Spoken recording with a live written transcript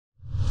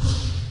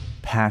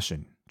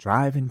passion,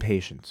 drive, and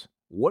patience.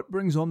 What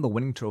brings home the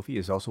winning trophy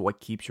is also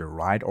what keeps your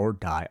ride or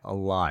die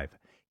alive.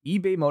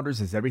 eBay Motors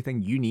has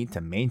everything you need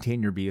to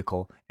maintain your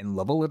vehicle and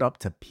level it up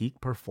to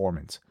peak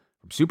performance.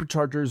 From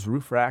superchargers,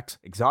 roof racks,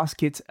 exhaust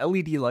kits,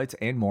 LED lights,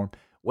 and more,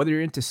 whether you're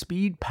into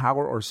speed,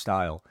 power, or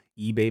style,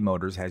 eBay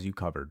Motors has you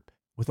covered.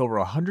 With over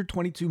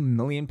 122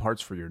 million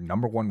parts for your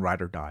number one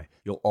ride or die,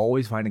 you'll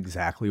always find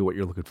exactly what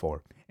you're looking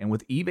for. And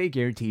with eBay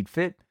Guaranteed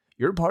Fit,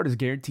 your part is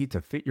guaranteed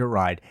to fit your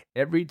ride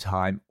every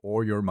time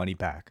or your money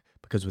back.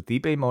 Because with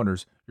eBay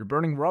Motors, you're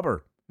burning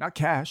rubber, not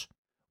cash.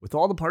 With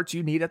all the parts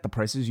you need at the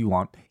prices you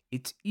want,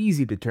 it's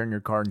easy to turn your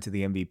car into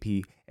the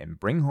MVP and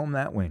bring home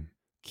that win.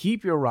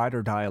 Keep your ride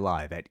or die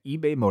alive at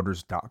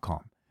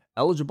ebaymotors.com.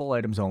 Eligible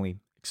items only.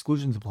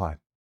 Exclusions apply.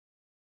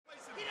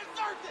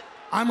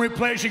 I'm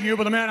replacing you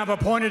with a man I've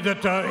appointed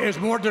that is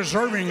more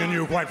deserving than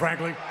you, quite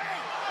frankly.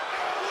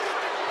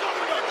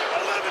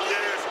 11 years.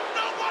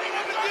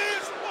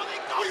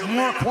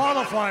 More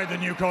qualified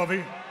than you,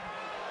 Kofi.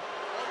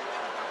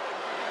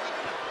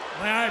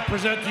 May I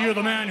present to you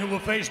the man who will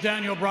face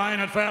Daniel Bryan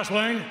at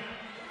Fastlane?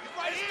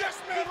 It's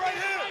this man right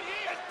here.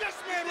 It's this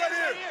man right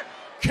here.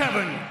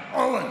 Kevin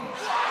Owens.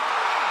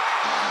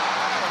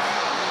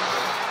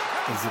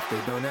 As if they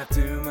don't have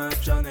too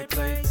much on their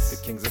plate.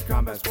 The Kings of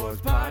Combat Sports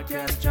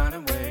Podcast, John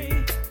and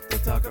Wade. They'll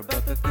talk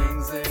about the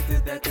things they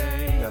did that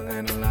day. They'll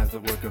analyze the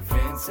work of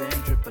Vince and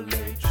Triple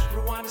H.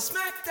 Rewind to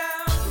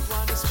SmackDown.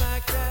 Rewind to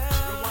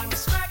SmackDown. Rewind to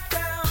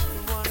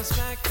SmackDown. Rewind to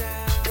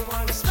SmackDown.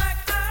 Rewind to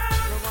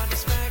SmackDown. Rewind to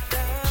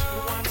SmackDown.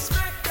 Rewind to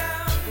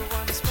SmackDown.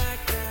 Rewind to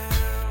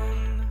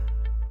SmackDown.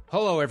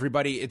 Hello,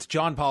 everybody. It's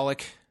John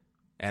Pollock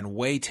and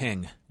Wei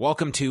Ting.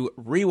 Welcome to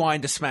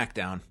Rewind to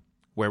SmackDown,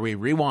 where we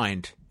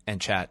rewind and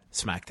chat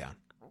SmackDown.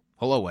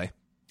 Hello, Wei.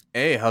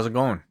 Hey, how's it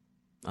going?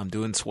 I'm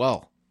doing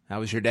swell. How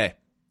was your day?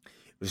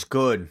 It was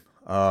good.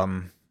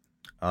 I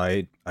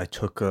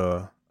took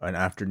an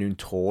afternoon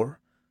tour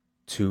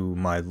to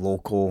my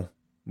local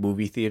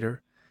movie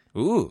theater.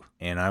 Ooh.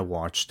 And I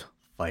watched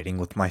Fighting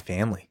with My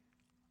Family.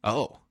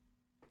 Oh.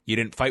 You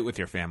didn't fight with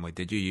your family,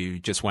 did you? You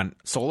just went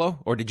solo?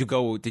 Or did you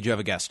have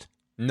a guest?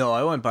 No,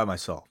 I went by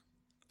myself.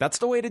 That's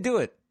the way to do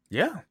it.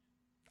 Yeah.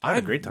 I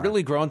had a great time. I've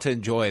really grown to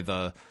enjoy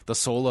the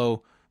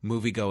solo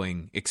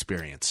movie-going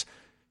experience.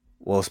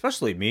 Well,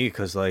 especially me,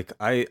 because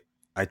I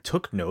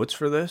took notes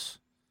for this.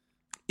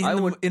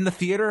 In the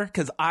theater,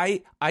 because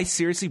I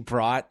seriously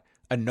brought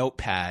a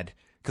notepad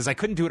because I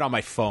couldn't do it on my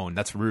phone.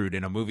 That's rude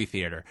in a movie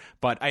theater.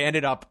 But I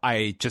ended up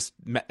I just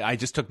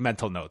took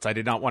mental notes. I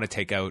did not want to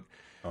take out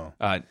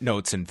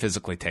notes and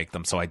physically take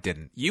them, so I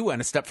didn't. You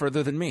went a step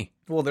further than me.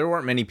 Well, there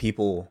weren't many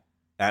people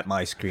at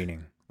my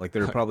screening. Like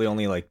there were probably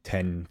only like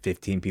 10,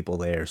 15 people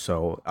there,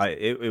 so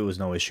it was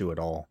no issue at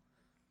all.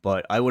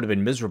 But I would have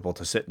been miserable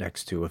to sit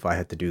next to if I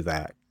had to do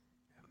that.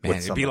 Man,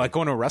 it'd be like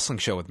going to a wrestling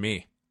show with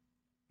me.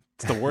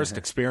 It's the worst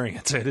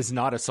experience. It is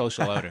not a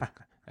social outing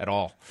at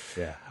all.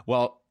 Yeah.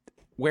 Well,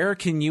 where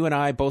can you and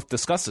I both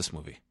discuss this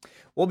movie?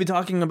 We'll be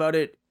talking about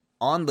it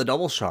on The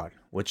Double Shot,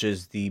 which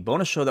is the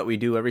bonus show that we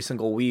do every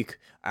single week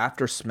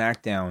after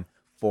SmackDown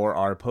for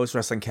our Post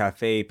Wrestling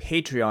Cafe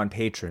Patreon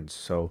patrons.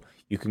 So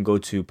you can go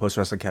to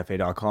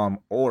postwrestlingcafe.com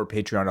or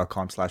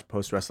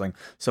patreon.com/postwrestling.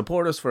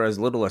 Support us for as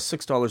little as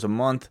 $6 a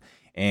month,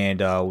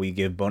 and we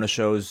give bonus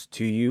shows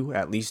to you,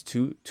 at least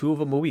two of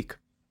them a week.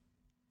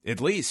 At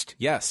least,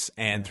 yes.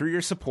 And through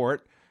your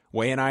support,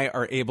 Wei and I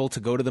are able to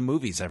go to the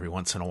movies every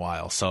once in a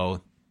while. So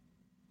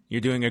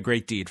you're doing a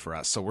great deed for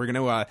us. So we're going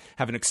to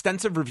have an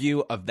extensive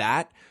review of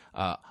that.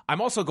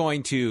 I'm also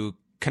going to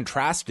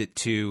contrast it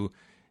to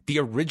the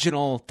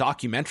original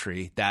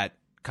documentary that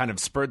kind of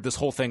spurred this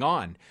whole thing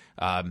on,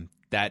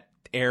 that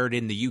aired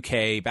in the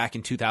UK back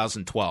in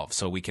 2012.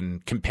 So we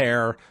can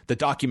compare the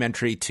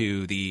documentary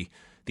to the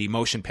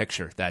motion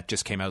picture that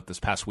just came out this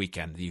past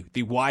weekend,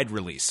 the wide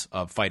release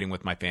of Fighting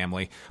with My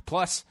Family,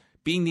 plus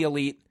Being the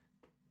Elite,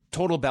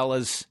 Total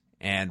Bellas,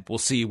 and we'll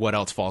see what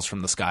else falls from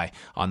the sky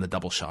on The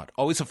Double Shot.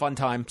 Always a fun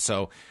time.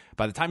 So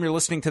by the time you're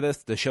listening to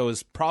this, the show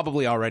is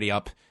probably already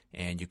up,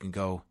 and you can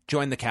go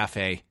join the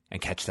cafe and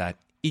catch that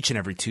each and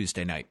every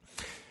Tuesday night.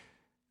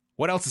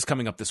 What else is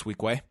coming up this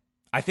week, Wei?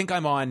 I think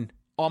I'm on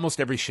almost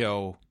every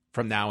show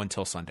from now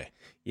until Sunday.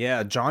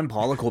 Yeah, John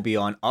Pollock will be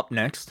on Up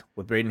Next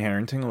with Braden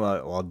Harrington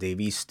while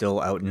Davey's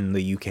still out in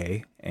the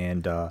UK.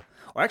 And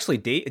actually,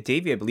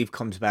 Davey, I believe,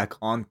 comes back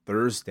on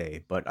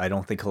Thursday, but I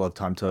don't think he'll have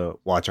time to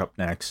watch Up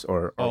Next.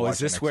 Is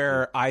this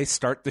where I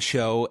start the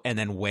show and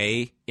then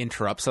Wei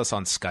interrupts us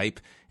on Skype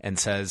and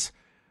says,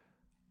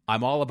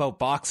 I'm all about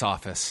box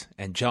office,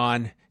 and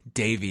John,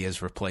 Davey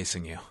is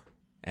replacing you.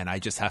 And I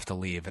just have to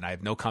leave, and I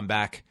have no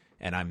comeback,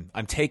 and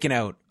I'm taken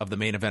out of the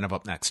main event of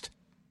Up Next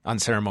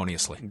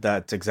unceremoniously.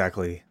 That's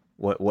exactly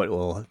what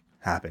will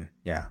happen.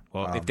 Yeah.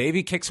 Well, if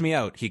Davey kicks me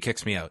out, he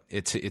kicks me out.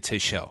 It's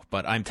his show,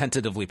 but I'm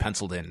tentatively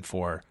penciled in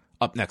for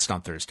Up Next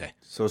on Thursday.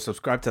 So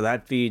subscribe to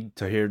that feed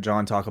to hear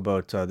John talk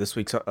about this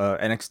week's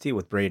NXT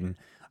with Braden.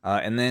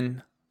 And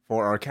then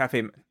for our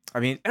cafe, I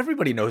mean,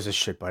 everybody knows this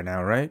shit by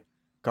now, right?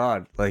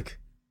 God, like,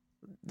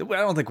 I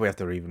don't think we have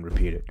to even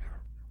repeat it.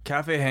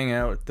 Cafe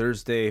Hangout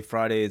Thursday,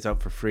 Friday is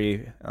out for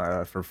free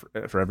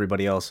for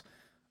everybody else.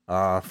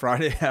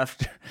 Friday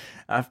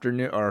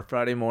afternoon or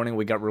Friday morning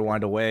we got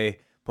Rewind Away,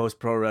 post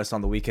Pro Rest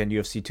on the weekend,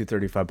 UFC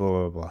 235,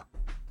 blah blah blah.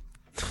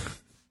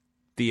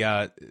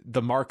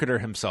 The marketer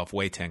himself,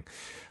 Wei Ting.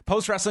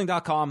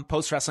 Postwrestling.com,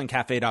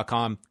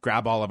 postwrestlingcafe.com.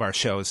 Grab all of our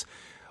shows.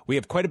 We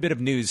have quite a bit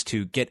of news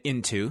to get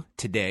into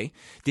today.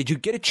 Did you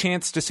get a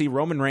chance to see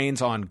Roman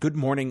Reigns on Good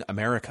Morning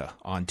America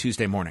on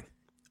Tuesday morning?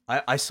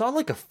 I saw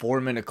like a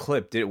 4-minute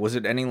clip. Was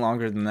it any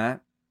longer than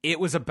that? It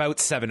was about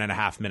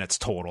 7.5 minutes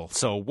total.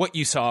 So what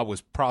you saw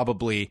was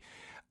probably,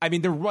 I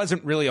mean, there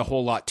wasn't really a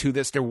whole lot to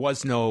this. There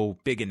was no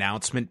big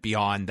announcement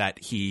beyond that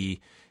his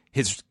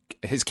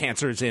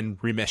cancer is in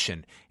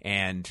remission,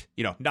 and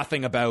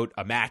nothing about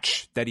a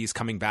match that he's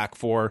coming back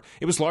for.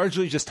 It was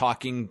largely just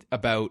talking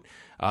about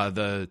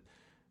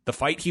the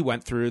fight he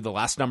went through the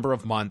last number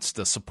of months,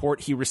 the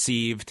support he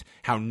received,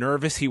 how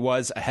nervous he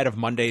was ahead of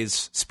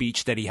Monday's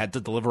speech that he had to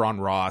deliver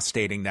on Raw,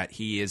 stating that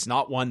he is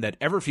not one that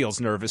ever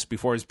feels nervous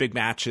before his big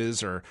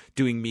matches or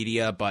doing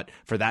media, but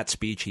for that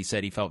speech, he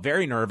said he felt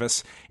very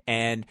nervous,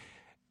 and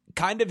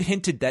kind of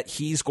hinted that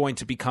he's going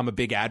to become a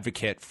big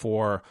advocate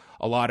for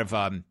a lot of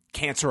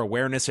cancer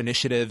awareness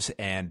initiatives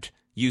and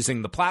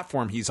using the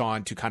platform he's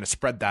on to kind of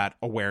spread that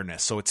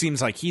awareness. So it seems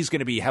like he's going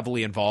to be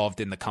heavily involved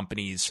in the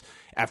company's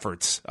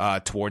efforts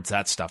towards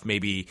that stuff,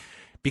 maybe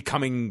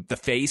becoming the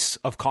face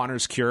of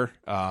Connor's Cure.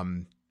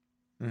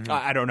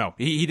 I don't know.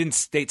 He didn't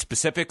state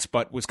specifics,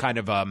 but was kind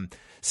of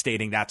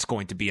stating that's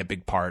going to be a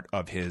big part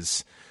of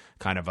his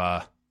kind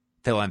of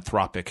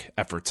philanthropic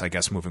efforts, I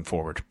guess, moving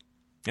forward.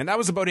 And that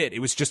was about it. It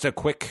was just a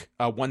quick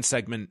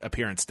one-segment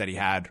appearance that he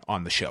had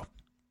on the show.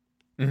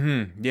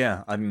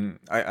 Yeah,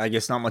 I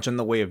guess not much in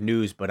the way of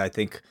news, but I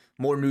think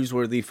more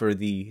newsworthy for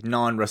the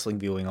non-wrestling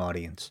viewing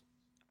audience.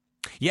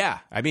 Yeah,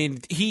 I mean,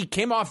 he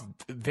came off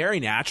very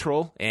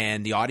natural,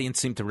 and the audience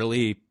seemed to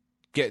really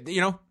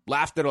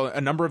laughed at a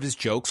number of his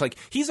jokes. Like,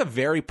 he's a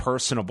very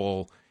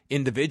personable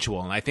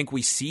individual, and I think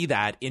we see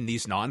that in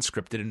these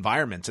non-scripted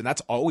environments, and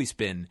that's always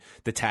been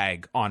the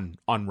tag on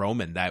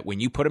Roman, that when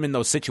you put him in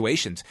those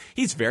situations,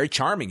 he's very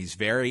charming, he's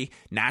very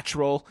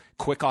natural,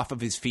 quick off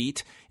of his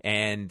feet,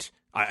 and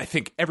I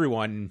think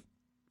everyone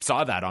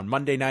saw that on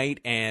Monday night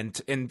and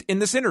in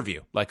this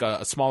interview, like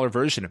a smaller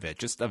version of it,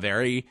 just a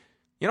very,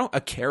 a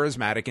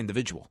charismatic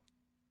individual.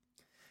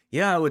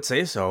 Yeah, I would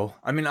say so.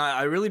 I mean,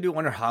 I really do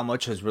wonder how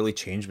much has really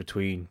changed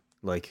between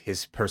like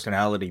his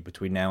personality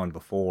between now and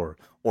before,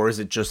 or is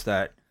it just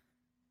that,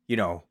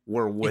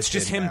 we're with It's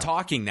just him now.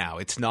 talking now.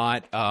 It's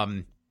not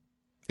a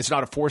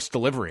forced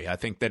delivery. I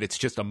think that it's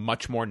just a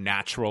much more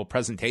natural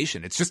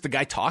presentation. It's just the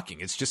guy talking.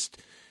 It's just,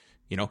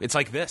 it's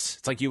like this.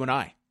 It's like you and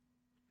I.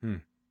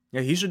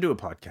 Yeah, he should do a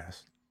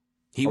podcast.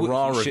 He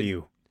Raw should.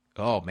 review.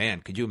 Oh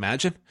man, could you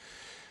imagine?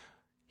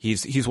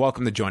 He's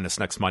welcome to join us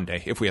next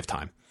Monday if we have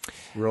time.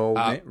 Raw?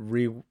 No,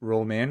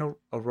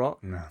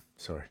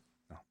 sorry.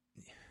 No.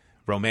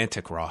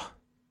 Romantic Raw.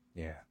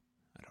 Yeah.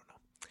 I don't know.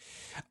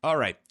 All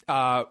right.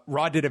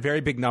 Raw did a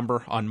very big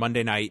number on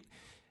Monday night.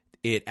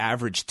 It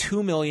averaged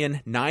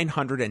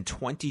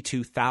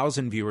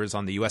 2,922,000 viewers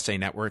on the USA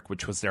Network,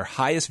 which was their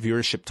highest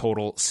viewership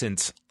total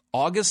since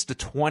August the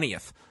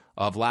 20th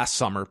of last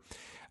summer.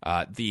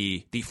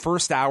 The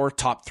first hour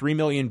topped 3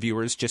 million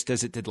viewers, just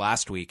as it did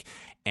last week.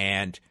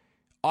 And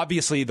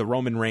obviously the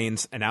Roman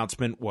Reigns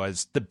announcement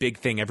was the big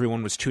thing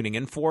everyone was tuning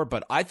in for,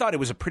 but I thought it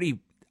was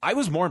I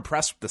was more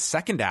impressed with the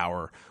second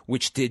hour,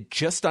 which did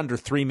just under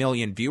 3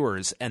 million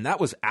viewers. And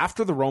that was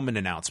after the Roman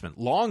announcement.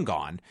 Long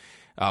gone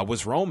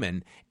was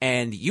Roman.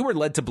 And you were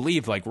led to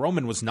believe like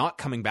Roman was not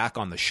coming back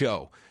on the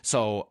show.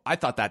 So I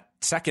thought that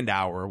second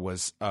hour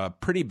was a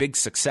pretty big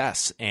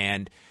success.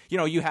 And,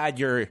 you had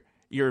your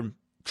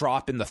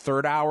drop in the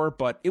third hour,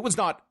 but it was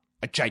not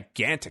a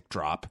gigantic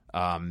drop.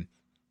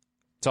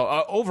 So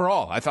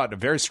overall, I thought a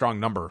very strong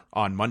number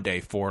on Monday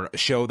for a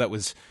show that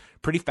was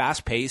pretty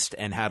fast paced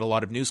and had a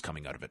lot of news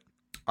coming out of it.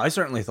 I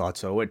certainly thought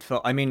so. It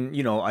felt, I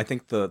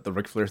think the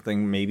Ric Flair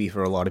thing maybe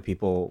for a lot of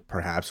people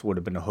perhaps would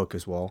have been a hook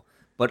as well.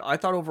 But I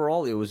thought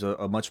overall it was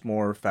a much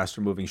more faster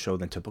moving show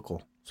than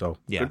typical. So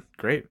yeah,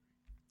 great.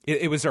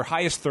 It was their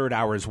highest third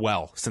hour as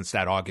well since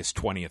that August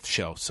 20th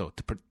show. So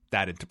to put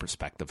that into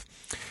perspective,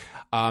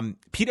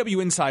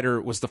 PW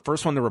Insider was the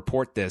first one to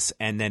report this,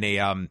 and then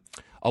a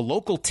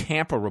local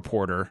Tampa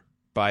reporter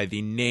by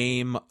the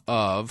name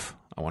of,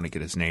 I want to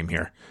get his name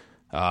here.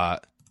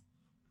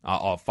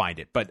 I'll find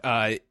it, but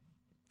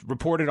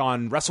reported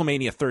on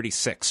WrestleMania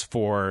 36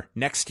 for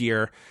next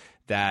year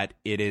that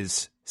it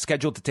is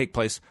scheduled to take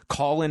place.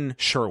 Colin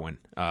Sherwin,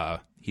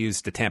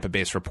 he's the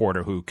Tampa-based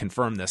reporter who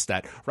confirmed this,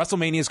 that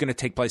WrestleMania is going to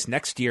take place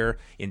next year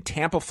in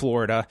Tampa,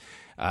 Florida.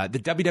 The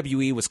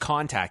WWE was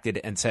contacted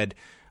and said,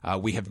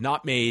 we have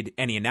not made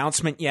any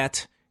announcement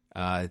yet.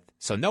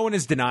 So no one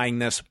is denying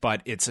this,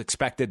 but it's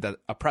expected that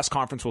a press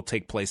conference will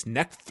take place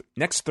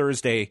next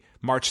Thursday,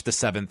 March the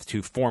 7th,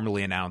 to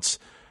formally announce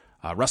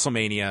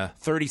WrestleMania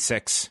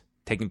 36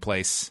 taking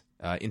place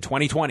in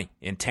 2020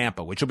 in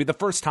Tampa, which will be the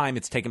first time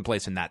it's taken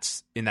place in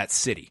that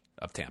city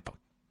of Tampa.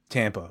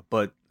 Tampa,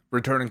 but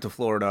returning to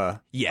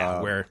Florida.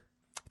 Yeah, where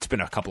it's been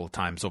a couple of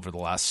times over the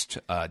last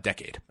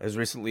decade. As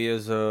recently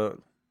as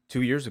 2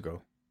 years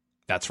ago.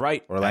 That's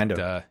right.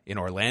 Orlando. In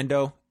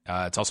Orlando.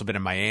 It's also been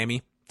in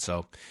Miami.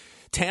 So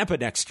Tampa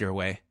next year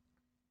away.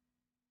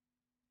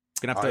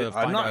 Gonna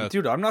have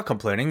to I'm not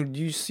complaining. Do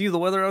you see the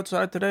weather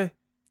outside today?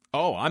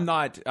 Oh, I'm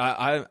not.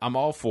 I'm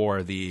all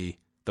for the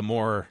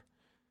more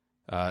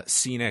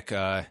scenic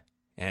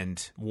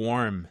and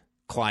warm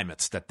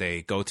climates that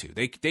they go to.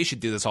 They should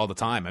do this all the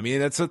time. I mean,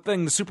 that's the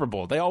thing. The Super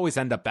Bowl, they always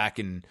end up back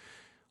in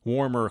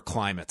warmer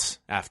climates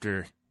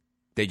after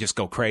they just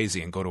go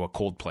crazy and go to a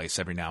cold place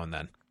every now and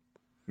then.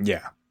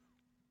 Yeah.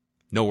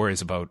 No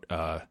worries about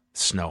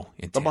snow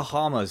in the Tampa.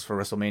 Bahamas for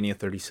WrestleMania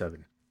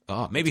 37.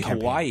 Oh, maybe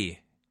Hawaii.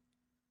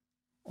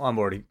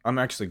 Well, I'm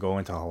actually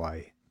going to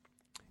Hawaii.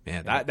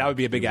 Man, that would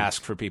be a big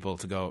ask for people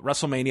to go.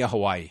 WrestleMania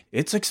Hawaii.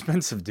 It's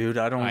expensive, dude.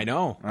 I don't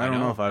know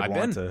if I'd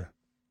want to.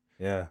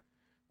 Yeah.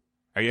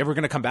 Are you ever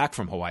going to come back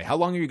from Hawaii? How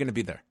long are you going to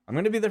be there? I'm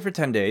going to be there for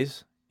 10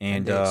 days.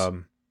 And 10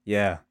 days.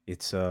 Yeah,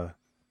 it's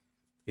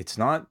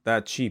not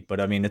that cheap, but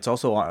I mean, it's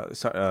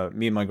also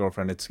me and my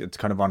girlfriend, it's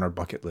kind of on our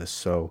bucket list.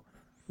 So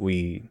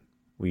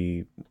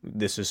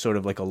this is sort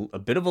of like a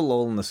bit of a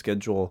lull in the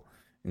schedule.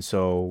 And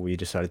so we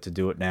decided to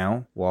do it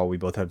now while we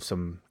both have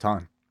some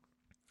time.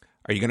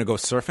 Are you going to go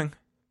surfing?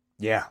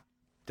 Yeah,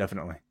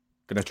 definitely.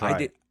 Gonna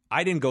try.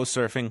 I didn't go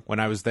surfing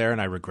when I was there,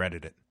 and I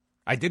regretted it.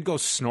 I did go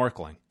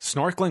snorkeling.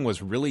 Snorkeling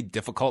was really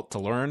difficult to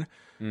learn,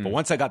 but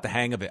once I got the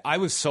hang of it, I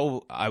was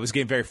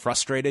getting very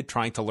frustrated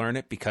trying to learn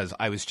it because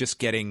I was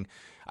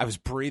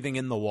breathing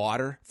in the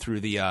water through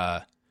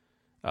the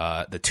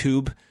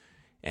tube,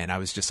 and I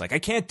was just like, I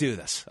can't do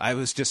this. I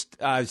was just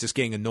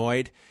getting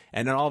annoyed,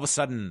 and then all of a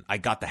sudden, I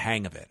got the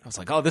hang of it. I was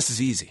like, oh, this is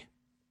easy.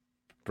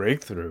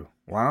 Breakthrough.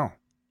 Wow.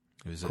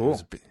 It was cool.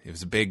 It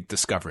was a big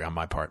discovery on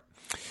my part.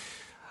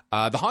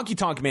 The Honky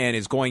Tonk Man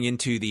is going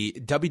into the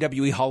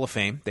WWE Hall of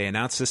Fame. They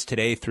announced this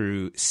today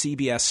through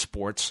CBS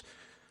Sports.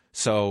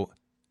 So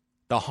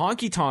the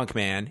Honky Tonk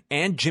Man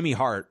and Jimmy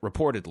Hart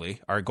reportedly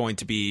are going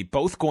to be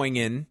both going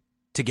in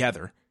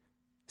together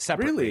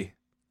separately. Really?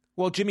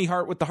 Well, Jimmy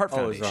Hart with the Hart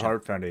Foundation. Oh, it's the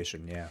Hart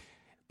Foundation, yeah.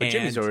 But And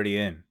Jimmy's already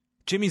in.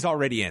 Jimmy's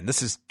already in.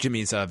 This is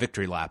Jimmy's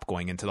victory lap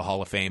going into the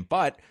Hall of Fame.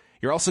 But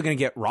you're also going to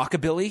get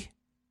Rockabilly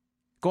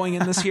going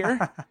in this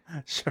year.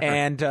 Sure.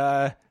 And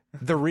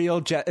the real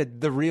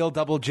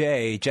Double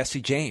J,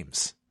 Jesse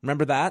James.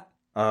 Remember that?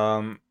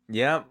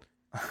 Yeah.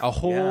 A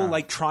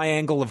whole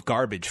triangle of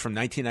garbage from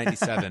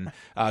 1997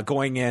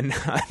 going in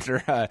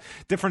under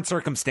different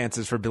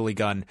circumstances for Billy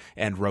Gunn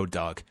and Road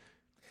Dogg.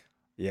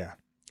 Yeah.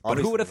 But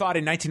who would have thought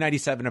in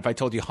 1997 if I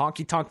told you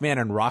Honky Tonk Man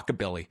and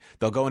Rockabilly,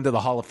 they'll go into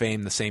the Hall of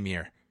Fame the same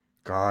year?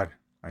 God,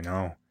 I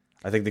know.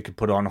 I think they could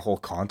put on a whole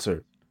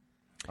concert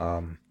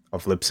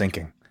of lip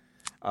syncing.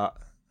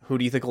 Who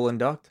do you think will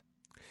induct?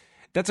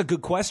 That's a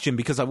good question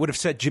because I would have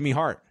said Jimmy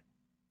Hart.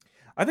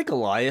 I think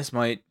Elias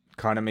might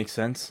kind of make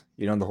sense,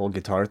 the whole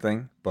guitar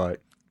thing,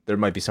 but there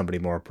might be somebody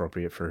more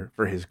appropriate for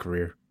his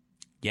career.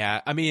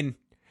 Yeah, I mean,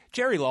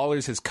 Jerry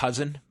Lawler's his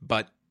cousin,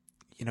 but,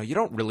 you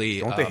don't really...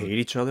 Don't they hate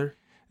each other?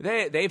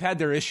 They've had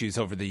their issues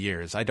over the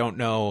years. I don't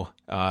know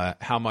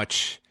how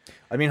much...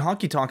 I mean,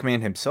 Honky Tonk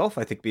Man himself,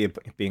 I think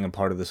being a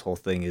part of this whole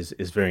thing is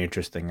very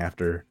interesting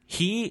after...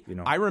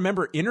 I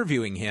remember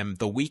interviewing him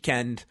the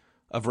weekend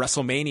of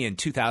WrestleMania in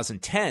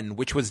 2010,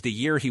 which was the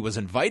year he was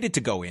invited to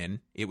go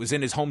in. It was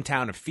in his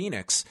hometown of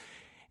Phoenix.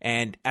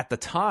 And at the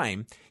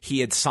time,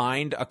 he had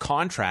signed a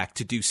contract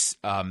to do...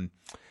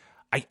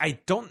 I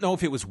don't know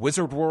if it was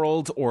Wizard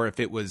World or if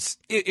it was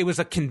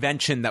a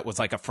convention that was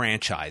like a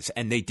franchise,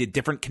 and they did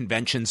different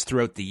conventions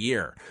throughout the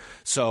year.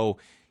 So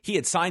he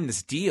had signed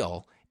this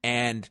deal,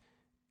 and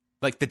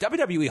like the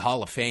WWE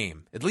Hall of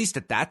Fame, at least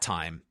at that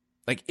time,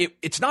 like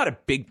it's not a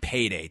big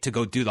payday to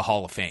go do the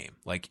Hall of Fame.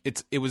 Like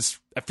it was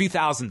a few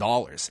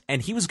 $1,000s,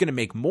 and he was going to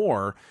make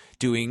more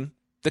doing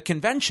the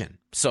convention.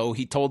 So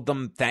he told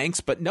them,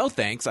 thanks, but no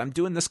thanks. I'm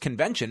doing this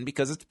convention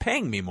because it's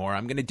paying me more.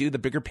 I'm going to do the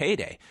bigger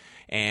payday.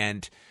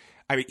 And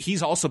I mean,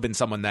 he's also been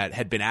someone that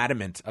had been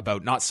adamant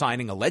about not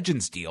signing a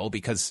Legends deal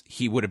because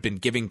he would have been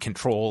giving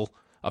control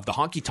of the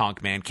Honky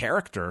Tonk Man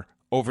character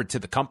over to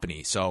the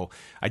company. So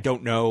I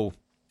don't know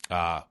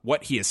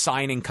what he is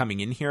signing coming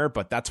in here,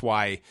 but that's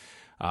why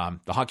the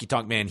Honky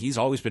Tonk Man, he's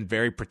always been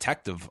very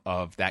protective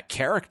of that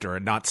character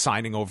and not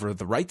signing over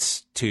the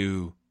rights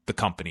to the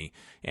company.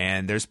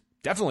 And there's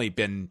definitely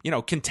been,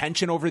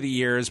 contention over the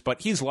years,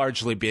 but he's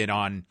largely been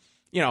on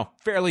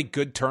fairly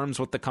good terms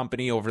with the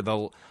company over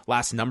the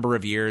last number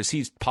of years.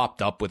 He's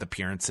popped up with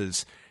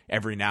appearances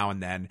every now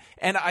and then.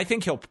 And I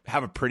think he'll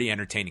have a pretty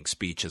entertaining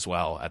speech as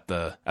well at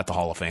the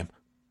Hall of Fame.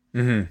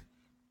 Mm-hmm.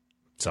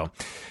 So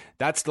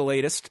that's the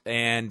latest.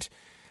 And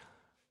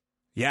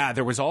yeah,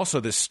 there was also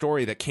this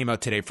story that came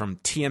out today from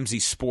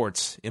TMZ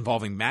Sports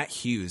involving Matt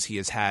Hughes. He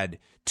has had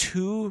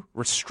 2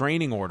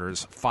 restraining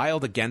orders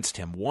filed against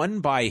him, one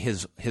by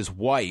his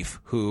wife,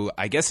 who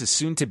I guess is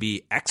soon to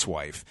be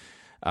ex-wife,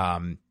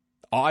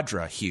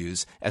 Audra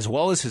Hughes, as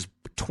well as his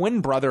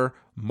twin brother,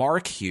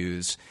 Mark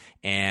Hughes.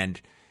 And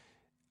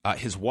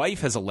his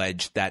wife has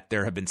alleged that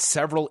there have been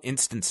several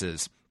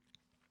instances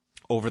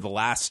over the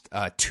last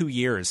 2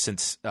 years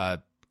since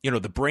the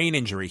brain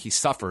injury he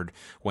suffered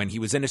when he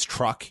was in his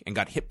truck and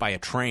got hit by a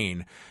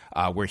train,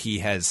 where he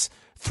has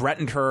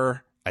threatened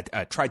her,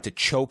 tried to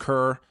choke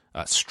her,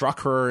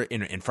 struck her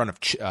in front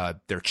of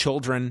their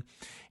children.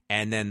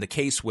 And then the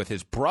case with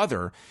his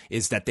brother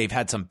is that they've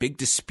had some big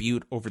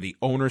dispute over the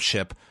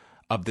ownership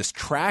of this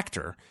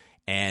tractor.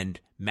 And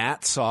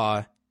Matt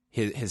saw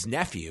his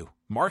nephew,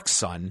 Mark's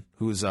son,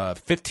 who's a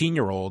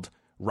 15-year-old,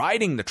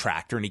 riding the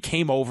tractor, and he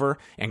came over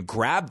and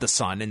grabbed the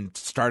son and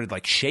started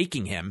like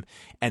shaking him,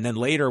 and then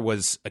later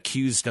was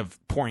accused of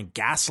pouring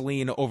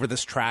gasoline over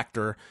this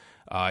tractor.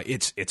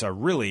 It's a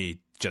really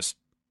just,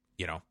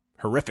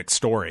 horrific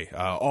story.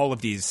 All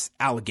of these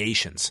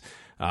allegations.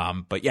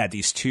 But yeah,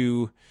 these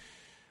 2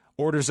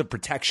 orders of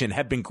protection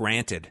have been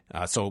granted.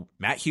 So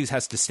Matt Hughes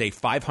has to stay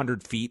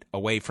 500 feet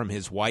away from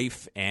his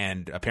wife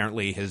and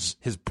apparently his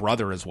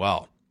brother as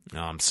well.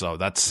 So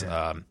that's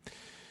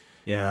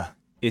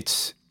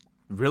it's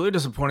really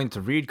disappointing to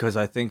read, because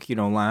I think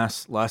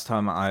last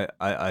time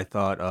I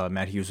thought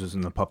Matt Hughes was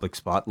in the public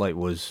spotlight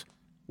was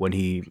when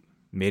he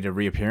made a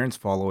reappearance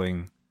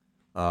following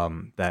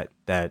that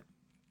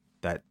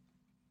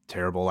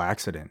terrible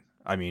accident.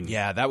 I mean,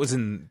 yeah, that was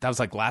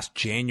like last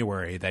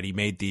January that he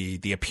made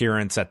the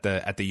appearance at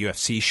the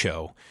UFC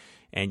show,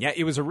 and yeah,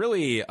 it was a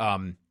really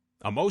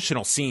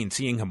emotional scene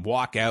seeing him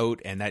walk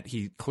out, and that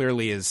he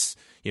clearly is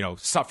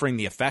suffering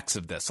the effects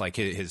of this. Like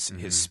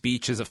his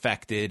speech is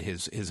affected,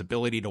 his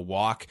ability to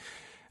walk.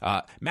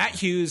 Matt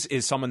Hughes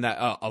is someone that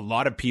a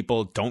lot of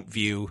people don't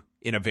view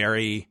in a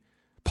very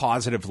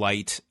positive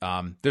light.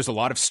 There's a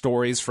lot of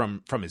stories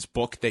from his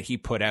book that he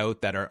put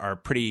out that are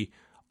pretty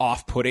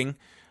off-putting.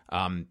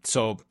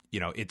 So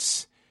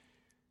it's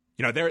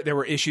there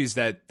were issues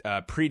that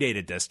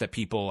predated this that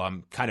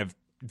people kind of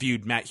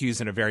viewed Matt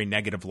Hughes in a very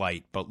negative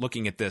light. But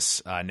looking at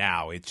this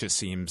now, it just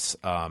seems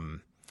that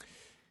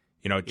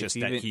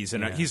he's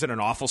in an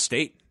awful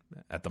state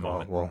at the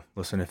moment. Well,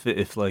 listen,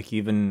 if like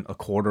even a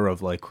quarter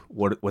of like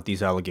what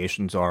these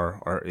allegations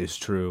is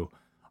true,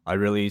 I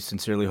really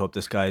sincerely hope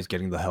this guy is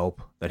getting the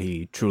help that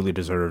he truly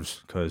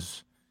deserves,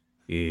 because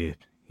he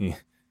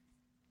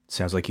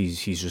sounds like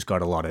he's just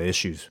got a lot of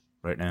issues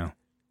right now.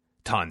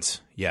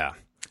 Tons, yeah.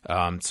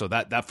 So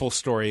that full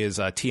story is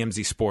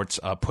TMZ Sports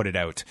put it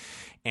out.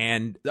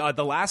 And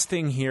the last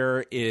thing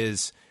here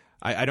is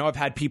I know I've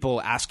had people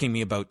asking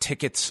me about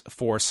tickets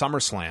for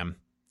SummerSlam,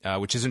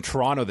 which is in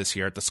Toronto this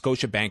year at the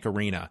Scotiabank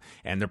Arena.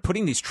 And they're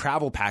putting these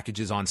travel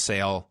packages on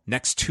sale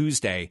next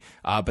Tuesday,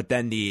 but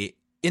then the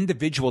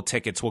individual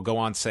tickets will go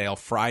on sale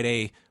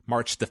Friday,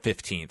 March the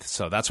 15th.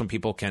 So that's when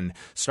people can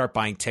start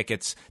buying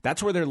tickets.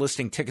 That's where they're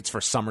listing tickets for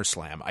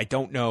SummerSlam. I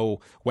don't know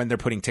when they're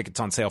putting tickets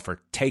on sale for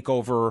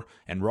TakeOver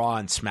and Raw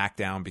and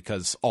SmackDown,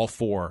 because all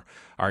 4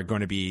 are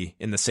going to be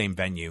in the same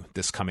venue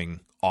this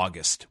coming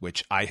August,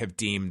 which I have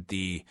deemed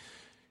the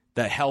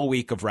Hell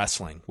Week of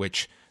wrestling,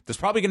 which there's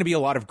probably going to be a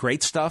lot of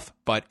great stuff,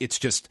 but it's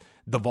just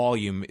the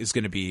volume is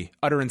going to be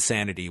utter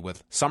insanity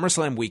with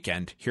SummerSlam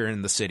weekend here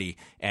in the city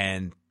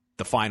and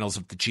the finals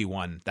of the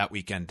G1 that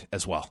weekend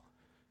as well.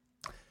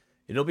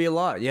 It'll be a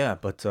lot, yeah,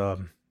 but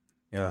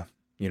yeah,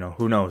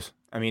 who knows?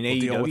 I mean, we'll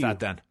deal with that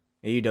then.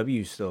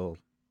 AEW still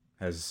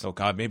has. Oh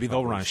God, maybe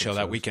they'll run a show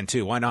that weekend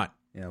too. Why not?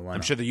 Yeah, why not?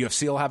 I'm sure the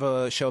UFC will have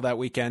a show that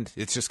weekend.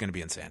 It's just going to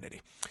be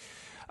insanity.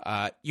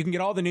 You can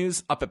get all the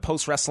news up at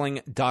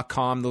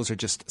postwrestling.com. Those are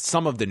just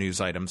some of the news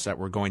items that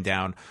were going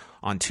down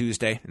on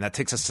Tuesday, and that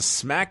takes us to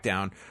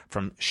SmackDown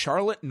from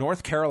Charlotte,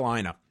 North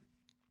Carolina.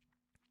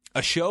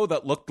 A show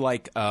that looked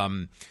like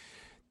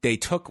they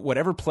took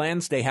whatever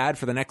plans they had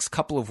for the next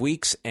couple of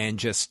weeks and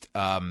just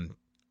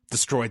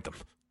destroyed them.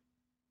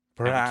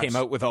 Perhaps. And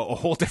came out with a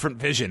whole different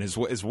vision is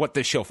what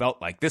this show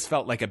felt like. This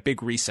felt like a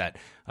big reset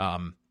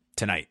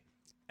tonight.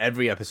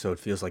 Every episode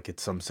feels like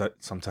it's some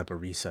type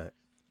of reset.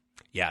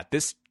 Yeah,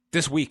 this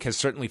week has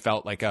certainly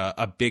felt like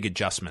a big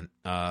adjustment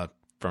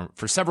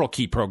for several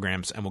key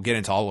programs, and we'll get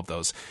into all of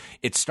those.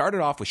 It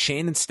started off with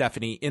Shane and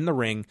Stephanie in the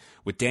ring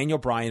with Daniel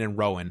Bryan and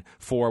Rowan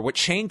for what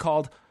Shane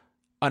called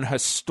an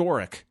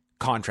historic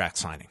contract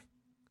signing.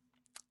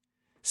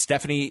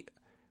 Stephanie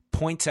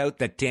points out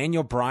that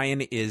Daniel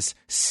Bryan is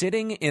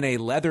sitting in a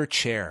leather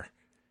chair,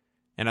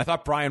 and I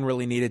thought Bryan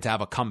really needed to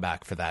have a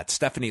comeback for that.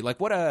 Stephanie, like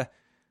what a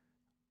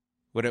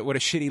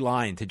shitty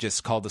line to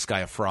just call this guy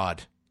a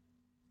fraud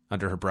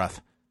under her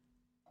breath,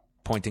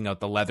 pointing out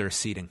the leather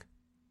seating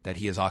that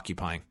he is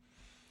occupying.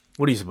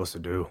 What are you supposed to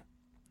do?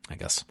 I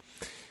guess.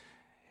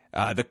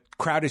 The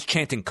crowd is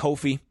chanting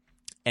Kofi,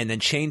 and then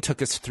Shane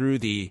took us through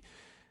the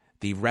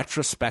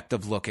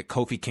retrospective look at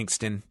Kofi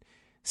Kingston,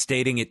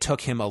 stating it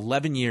took him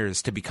 11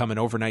 years to become an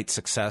overnight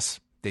success.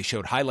 They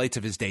showed highlights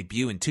of his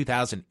debut in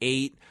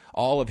 2008,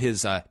 all of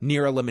his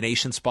near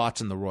elimination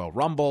spots in the Royal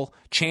Rumble,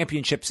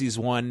 championships he's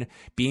won,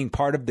 being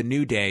part of the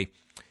New Day,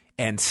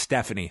 and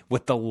Stephanie,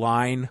 with the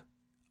line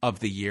of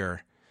the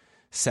year,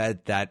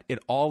 said that it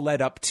all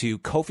led up to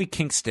Kofi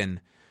Kingston,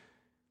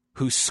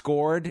 who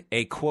scored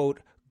a, quote,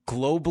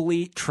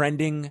 globally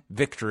trending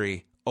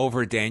victory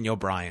over Daniel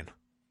Bryan.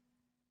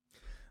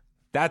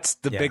 That's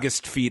the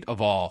biggest feat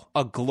of all,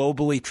 a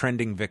globally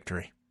trending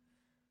victory.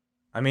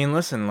 I mean,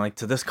 listen, like,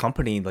 to this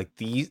company, like,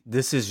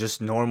 this is just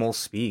normal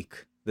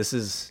speak. This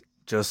is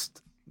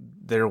just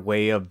their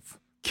way of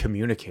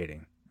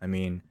communicating. I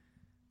mean,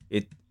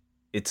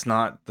 it's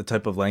not the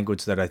type of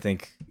language that I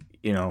think,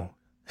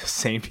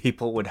 sane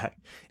people would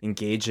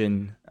engage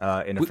in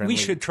a friendly We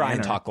should try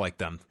manner. and talk like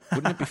them.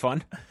 Wouldn't it be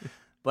fun?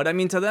 But I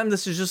mean, to them,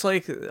 this is just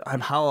like,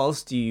 how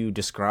else do you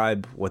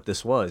describe what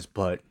this was?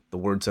 But the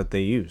words that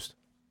they used,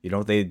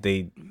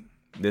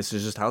 this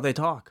is just how they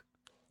talk.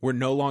 We're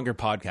no longer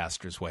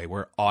podcasters, Way.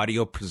 We're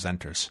audio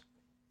presenters.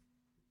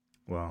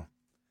 Well,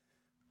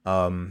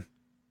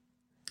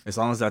 as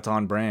long as that's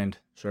on brand,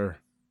 sure.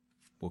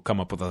 We'll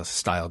come up with a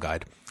style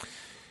guide.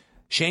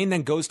 Shane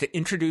then goes to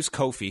introduce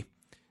Kofi,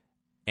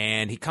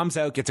 and he comes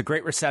out, gets a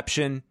great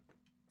reception.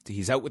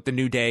 He's out with the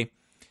New Day.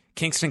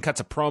 Kingston cuts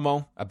a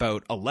promo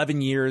about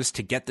 11 years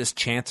to get this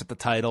chance at the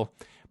title.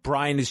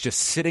 Bryan is just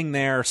sitting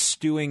there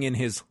stewing in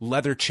his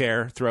leather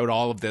chair throughout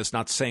all of this,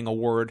 not saying a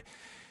word.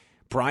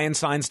 Bryan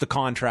signs the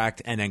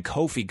contract, and then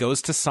Kofi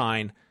goes to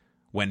sign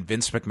when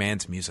Vince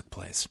McMahon's music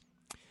plays.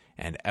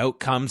 And out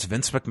comes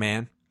Vince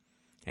McMahon,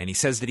 and he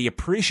says that he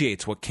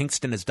appreciates what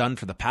Kingston has done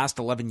for the past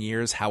 11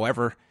 years.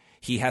 However,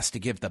 he has to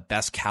give the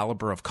best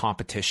caliber of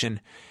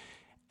competition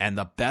and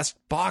the best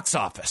box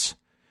office.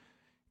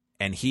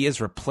 And he is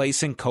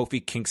replacing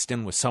Kofi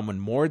Kingston with someone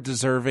more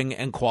deserving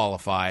and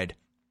qualified.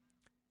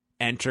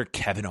 Enter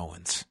Kevin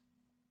Owens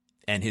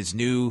and his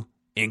new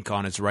ink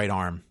on his right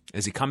arm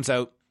as he comes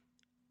out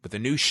with a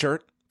new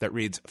shirt that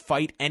reads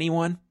 "Fight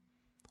Anyone,"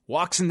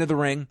 walks into the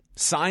ring,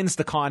 signs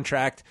the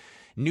contract.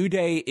 New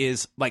Day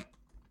is like,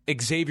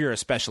 Xavier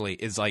especially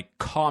is like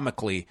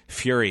comically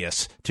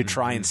furious to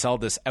try and sell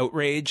this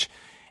outrage.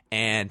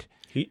 And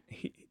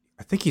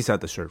I think he's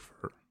had the shirt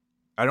for,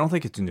 I don't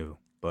think it's new,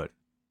 but.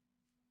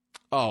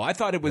 Oh, I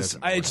thought it was,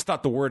 I just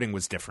thought the wording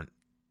was different.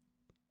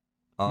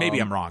 Maybe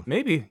I'm wrong.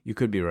 Maybe. You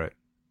could be right.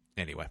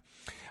 Anyway,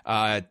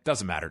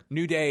 doesn't matter.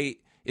 New Day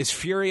is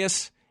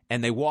furious,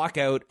 and they walk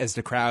out as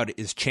the crowd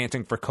is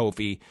chanting for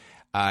Kofi.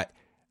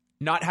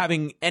 Not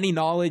having any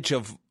knowledge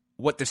of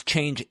what this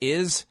change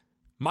is,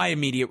 my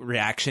immediate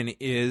reaction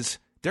is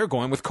they're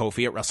going with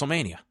Kofi at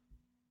WrestleMania.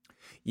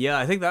 Yeah,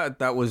 I think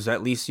that was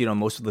at least,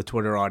 most of the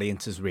Twitter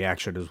audience's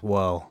reaction as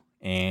well.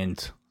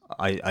 And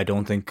I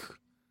don't think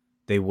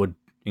they would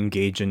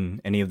engage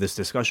in any of this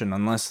discussion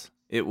unless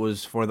it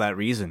was for that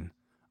reason.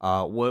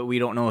 We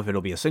don't know if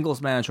it'll be a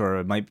singles match or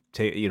it might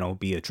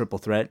be a triple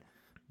threat,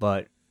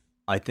 but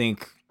I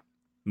think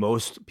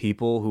most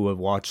people who have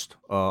watched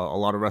a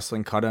lot of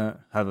wrestling kind of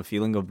have a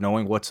feeling of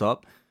knowing what's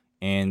up,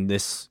 and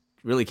this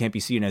really can't be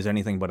seen as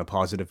anything but a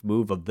positive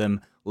move of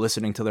them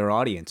listening to their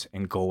audience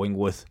and going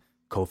with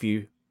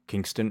Kofi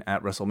Kingston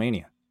at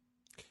WrestleMania.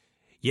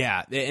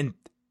 Yeah, and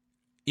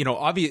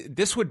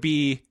this would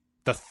be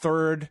the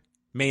third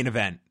main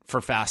event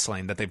for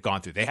Fastlane that they've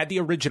gone through. They had the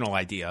original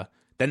idea,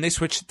 then they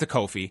switched it to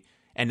Kofi,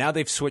 and now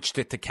they've switched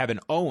it to Kevin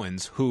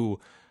Owens, who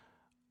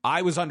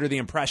I was under the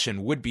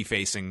impression would be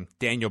facing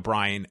Daniel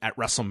Bryan at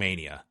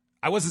WrestleMania.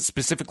 I wasn't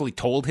specifically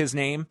told his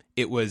name.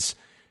 It was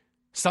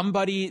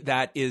somebody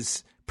that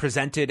is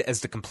presented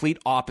as the complete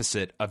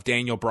opposite of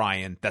Daniel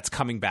Bryan that's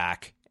coming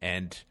back,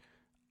 and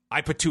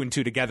I put two and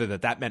two together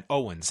that meant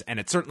Owens, and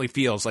it certainly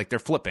feels like they're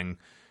flipping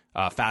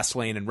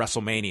Fastlane and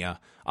WrestleMania,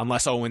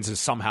 unless Owens is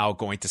somehow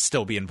going to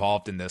still be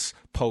involved in this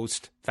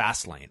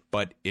post-Fastlane.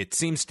 But it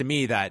seems to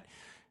me that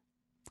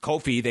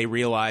Kofi, they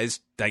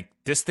realized like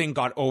this thing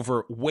got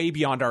over way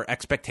beyond our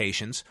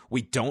expectations.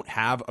 We don't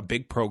have a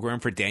big program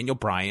for Daniel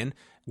Bryan.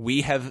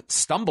 We have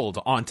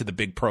stumbled onto the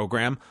big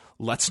program.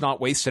 Let's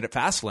not waste it at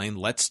Fastlane.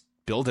 Let's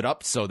build it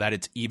up so that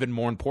it's even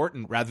more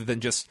important rather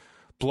than just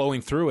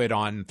blowing through it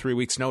on 3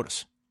 weeks'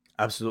 notice.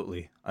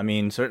 Absolutely. I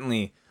mean,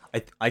 certainly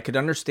I could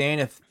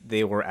understand if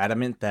they were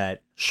adamant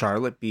that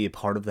Charlotte be a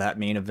part of that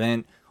main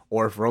event,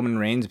 or if Roman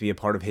Reigns be a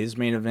part of his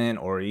main event,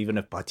 or even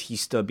if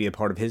Batista be a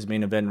part of his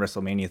main event,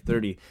 WrestleMania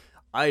 30.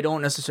 I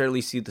don't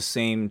necessarily see the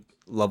same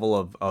level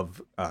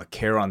of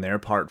care on their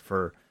part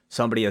for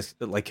somebody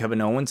like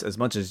Kevin Owens. As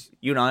much as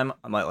you and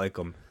I might like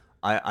him,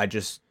 I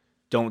just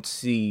don't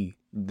see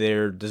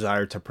their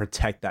desire to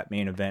protect that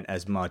main event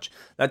as much.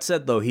 That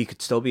said, though, he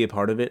could still be a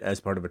part of it as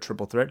part of a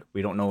triple threat.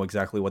 We don't know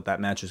exactly what that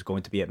match is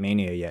going to be at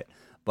Mania yet.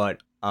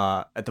 But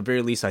at the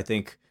very least, I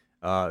think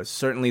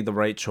certainly the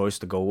right choice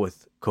to go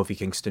with Kofi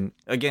Kingston.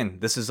 Again,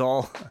 this is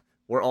all,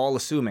 we're all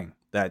assuming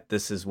that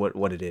this is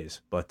what it is.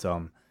 But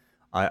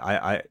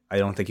I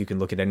don't think you can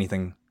look at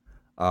anything,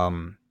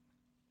 but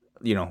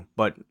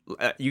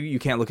you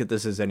can't look at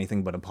this as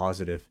anything but a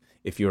positive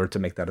if you were to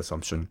make that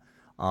assumption.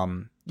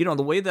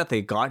 The way that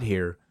they got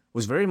here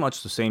was very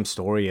much the same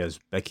story as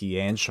Becky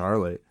and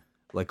Charlotte,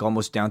 like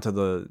almost down to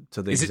the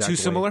Is it too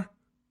similar?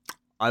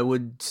 I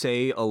would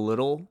say a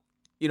little.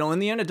 In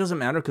the end, it doesn't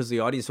matter because the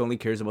audience only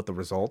cares about the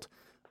result.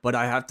 But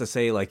I have to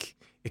say, like,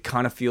 it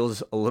kind of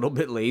feels a little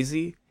bit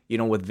lazy,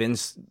 with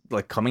Vince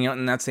like coming out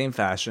in that same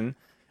fashion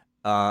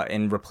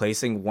and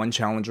replacing one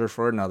challenger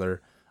for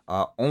another.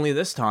 Only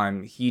this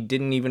time, he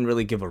didn't even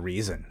really give a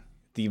reason.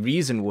 the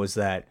reason was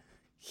that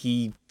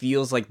he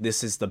feels like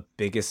this is the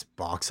biggest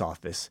box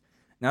office.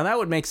 Now, that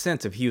would make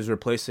sense if he was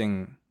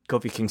replacing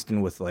Kofi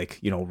Kingston with, like,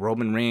 you know,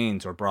 Roman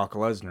Reigns or Brock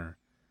Lesnar.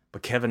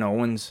 But Kevin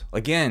Owens,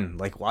 again,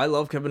 like, well, I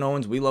love Kevin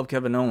Owens. We love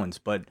Kevin Owens.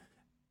 But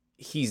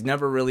he's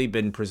never really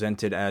been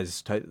presented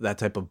as that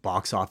type of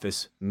box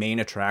office main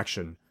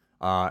attraction,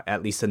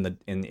 at least in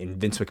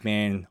Vince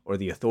McMahon or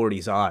the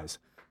Authority's eyes.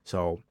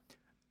 So,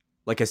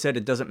 like I said,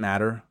 it doesn't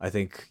matter. I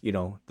think, you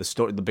know,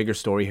 the bigger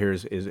story here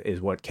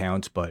is what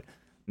counts. But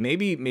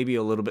maybe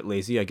a little bit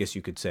lazy, I guess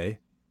you could say.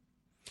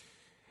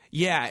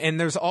 Yeah, and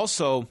there's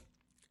also,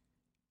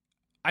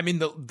 I mean,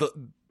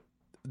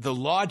 the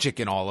logic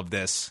in all of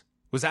this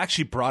was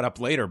actually brought up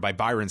later by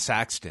Byron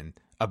Saxton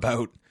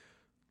about,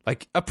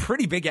 like, a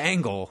pretty big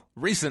angle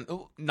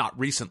not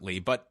recently,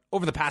 but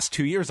over the past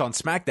 2 years on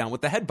SmackDown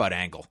with the headbutt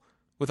angle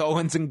with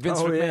Owens and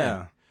Vince McMahon.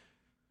 Yeah.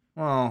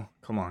 Well,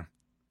 come on.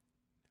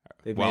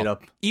 They've made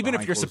up. Even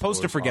if you're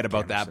supposed to forget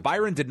about that,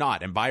 Byron did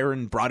not, and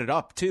Byron brought it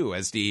up too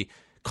as the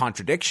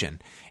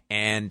contradiction.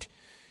 And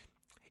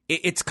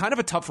it's kind of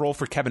a tough role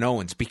for Kevin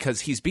Owens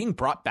because he's being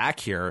brought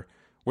back here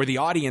where the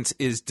audience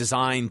is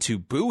designed to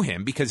boo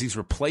him because he's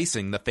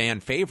replacing the fan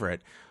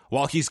favorite,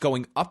 while he's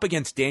going up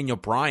against Daniel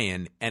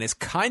Bryan and is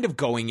kind of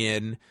going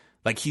in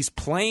like he's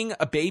playing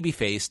a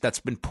babyface that's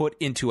been put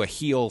into a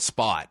heel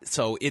spot.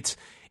 So it's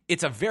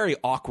a very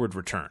awkward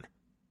return.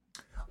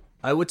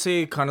 I would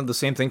say kind of the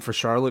same thing for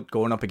Charlotte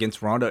going up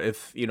against Ronda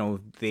if, you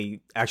know, they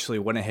actually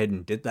went ahead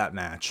and did that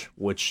match,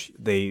 which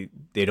they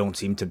don't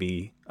seem to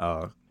be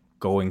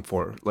going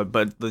for.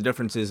 But the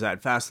difference is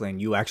at Fastlane,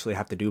 you actually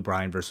have to do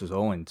Bryan versus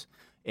Owens.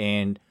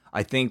 And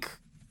I think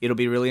it'll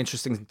be really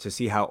interesting to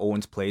see how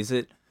Owens plays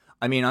it.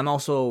 I mean, I'm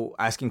also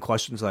asking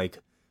questions like,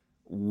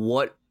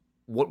 what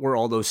were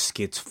all those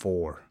skits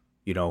for?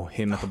 You know,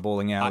 him at the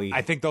bowling alley.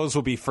 I think those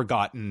will be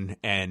forgotten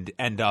and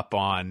end up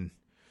on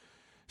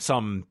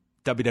some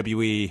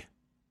WWE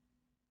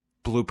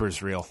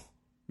bloopers reel.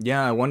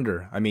 Yeah, I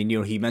wonder. I mean, you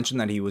know, he mentioned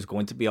that he was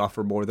going to be off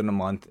for more than a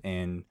month,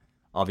 and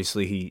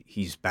obviously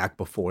he's back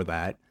before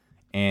that.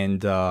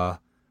 And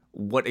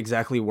what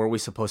exactly were we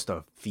supposed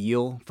to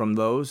feel from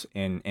those,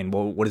 and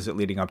what is it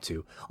leading up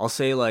to? I'll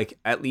say, like,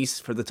 at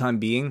least for the time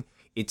being,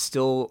 it's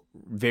still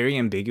very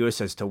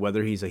ambiguous as to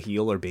whether he's a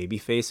heel or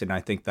babyface, and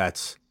I think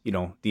that's, you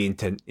know, the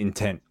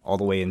intent all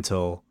the way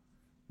until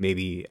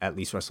maybe at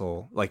least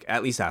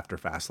at least after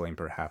Fastlane,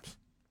 perhaps.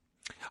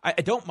 I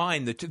don't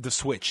mind the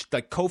switch.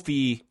 Like,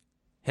 Kofi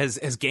has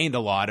gained a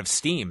lot of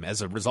steam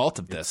as a result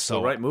of this. It's so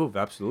the right move,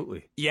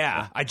 absolutely.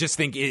 Yeah, I just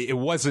think it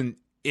wasn't.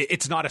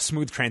 It's not a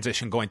smooth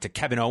transition going to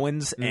Kevin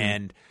Owens,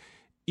 and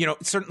you know,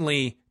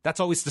 certainly that's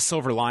always the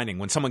silver lining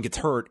when someone gets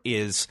hurt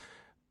is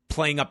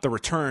playing up the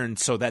return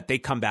so that they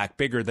come back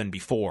bigger than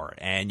before.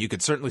 And you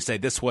could certainly say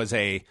this was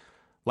a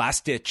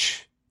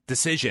last-ditch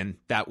decision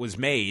that was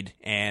made,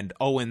 and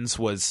Owens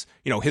was,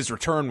 you know, his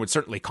return was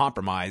certainly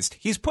compromised.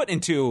 He's put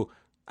into,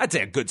 I'd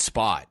say, a good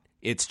spot.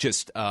 It's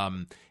just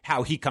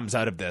how he comes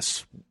out of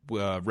this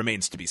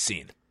remains to be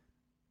seen.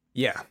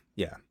 Yeah.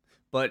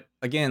 But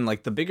again,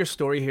 like, the bigger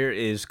story here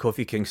is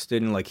Kofi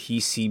Kingston. Like, he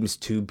seems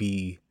to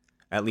be,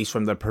 at least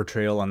from the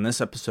portrayal on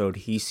this episode,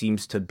 he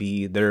seems to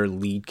be their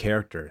lead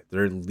character,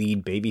 their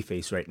lead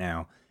babyface right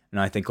now. And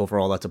I think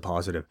overall that's a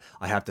positive.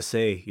 I have to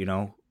say, you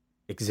know,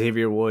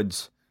 Xavier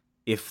Woods,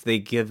 if they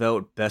give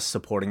out Best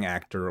Supporting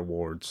Actor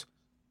awards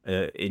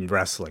in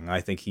wrestling,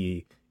 I think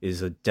he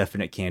is a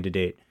definite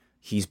candidate.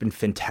 He's been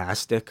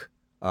fantastic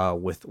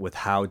with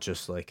how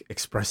just, like,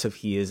 expressive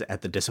he is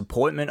at the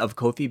disappointment of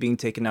Kofi being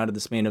taken out of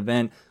this main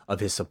event, of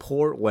his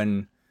support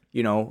when,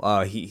 you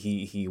know,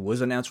 he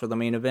was announced for the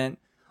main event.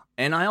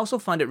 And I also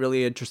find it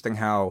really interesting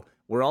how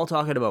we're all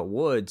talking about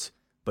Woods,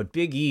 but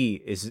Big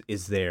E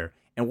is there.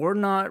 And we're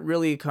not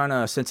really kind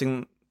of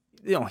sensing,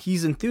 you know,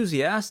 he's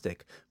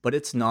enthusiastic, but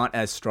it's not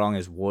as strong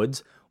as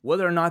Woods.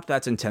 Whether or not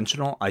that's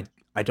intentional,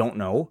 I don't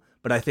know.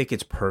 But I think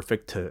it's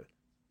perfect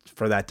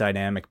for that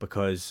dynamic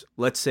because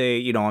let's say,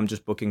 you know, I'm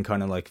just booking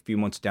kind of like a few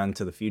months down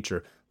into the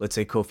future. Let's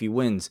say Kofi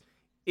wins.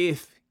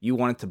 If you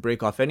wanted to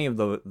break off any of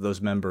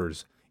those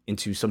members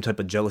into some type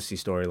of jealousy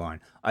storyline,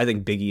 I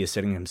think Big E is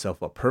setting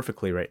himself up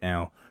perfectly right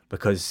now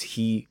because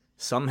he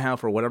somehow,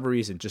 for whatever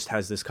reason, just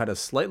has this kind of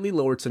slightly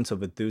lowered sense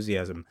of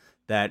enthusiasm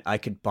that I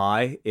could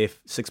buy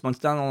if 6 months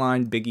down the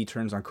line Big E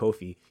turns on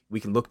Kofi. We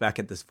can look back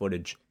at this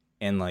footage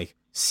and, like,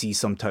 see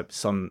sense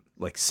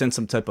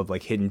some type of,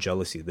 like, hidden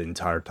jealousy the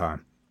entire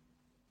time.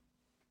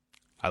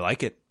 I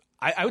like it.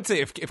 I would say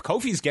if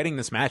Kofi's getting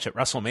this match at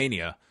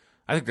WrestleMania,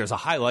 I think there's a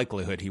high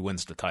likelihood he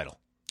wins the title.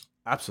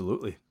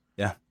 Absolutely.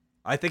 Yeah.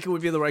 I think it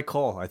would be the right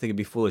call. I think it'd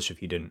be foolish if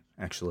he didn't,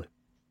 actually.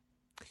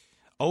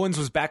 Owens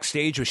was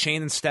backstage with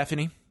Shane and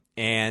Stephanie,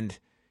 and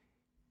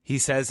he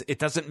says it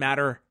doesn't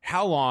matter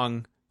how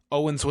long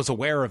Owens was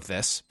aware of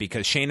this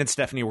because Shane and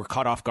Stephanie were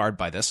caught off guard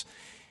by this.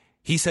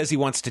 He says he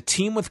wants to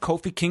team with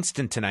Kofi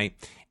Kingston tonight,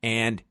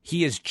 and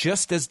he is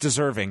just as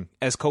deserving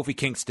as Kofi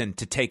Kingston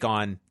to take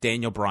on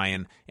Daniel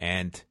Bryan,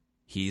 and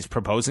he's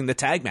proposing the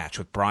tag match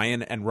with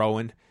Bryan and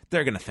Rowan.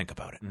 They're going to think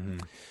about it. Mm-hmm.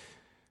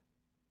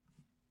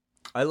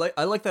 I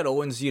like that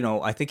Owens,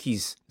 I think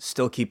he's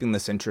still keeping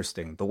this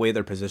interesting, the way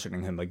they're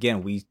positioning him.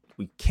 Again, we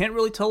can't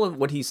really tell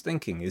what he's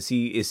thinking. Is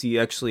he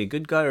actually a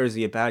good guy or is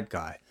he a bad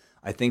guy?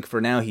 I think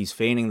for now he's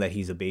feigning that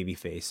he's a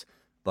babyface,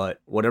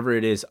 but whatever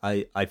it is,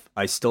 I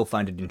still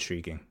find it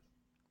intriguing.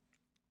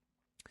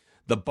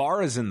 The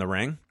bar is in the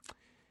ring,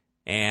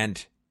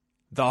 and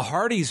the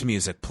Hardys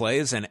music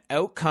plays, and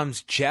out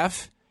comes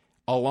Jeff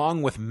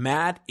along with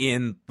Matt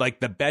in like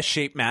the best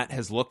shape Matt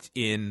has looked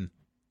in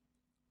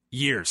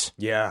years.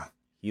 Yeah.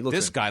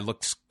 This guy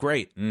looks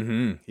great.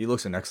 Mm-hmm. He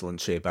looks in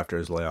excellent shape after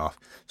his layoff.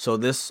 So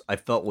this, I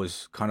felt,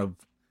 was kind of,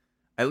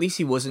 at least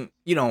he wasn't,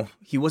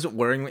 he wasn't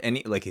wearing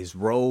any, like, his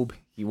robe.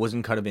 He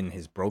wasn't kind of in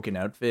his broken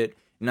outfit.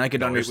 And I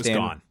could understand. It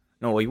was gone.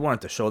 No, he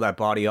wanted to show that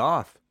body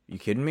off. You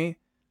kidding me?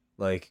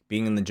 Like,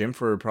 being in the gym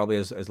for probably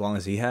as long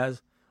as he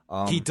has.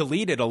 He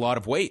deleted a lot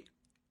of weight.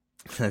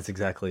 That's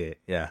exactly it.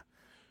 Yeah.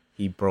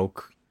 He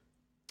broke,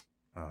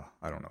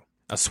 I don't know.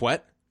 A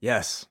sweat?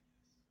 Yes.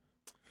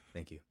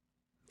 Thank you.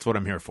 That's what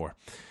I'm here for.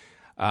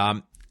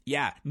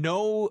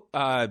 No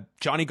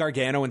Johnny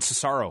Gargano and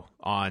Cesaro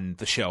on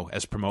the show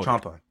as promoted.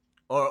 Ciampa.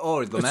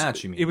 Or the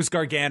match, you mean? It was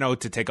Gargano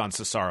to take on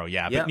Cesaro,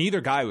 yeah. But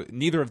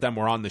neither of them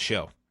were on the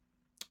show.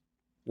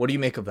 What do you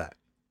make of that?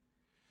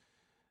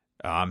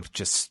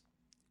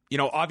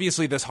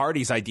 Obviously this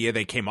Hardy's idea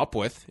they came up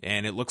with,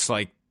 and it looks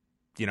like,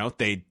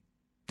 they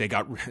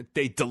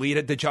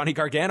deleted the Johnny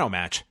Gargano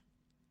match.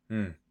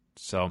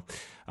 So,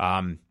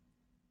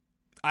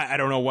 I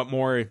don't know what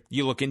more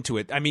you look into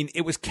it. I mean,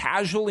 it was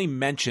casually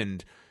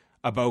mentioned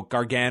about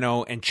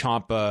Gargano and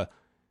Ciampa.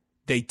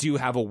 They do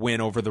have a win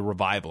over the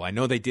Revival. I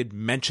know they did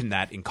mention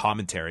that in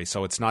commentary,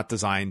 so it's not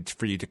designed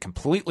for you to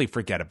completely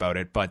forget about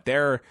it. But they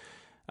were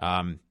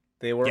on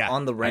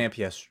the ramp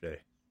yesterday.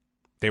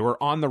 They were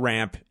on the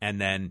ramp,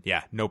 and then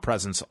no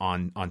presence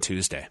on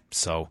Tuesday.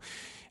 So,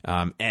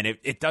 and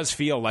it does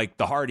feel like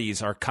the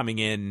Hardys are coming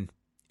in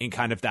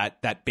kind of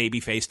that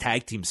babyface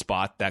tag team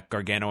spot that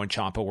Gargano and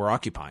Ciampa were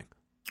occupying.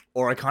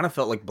 Or I kind of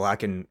felt like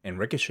Black and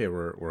Ricochet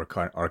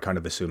are kind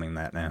of assuming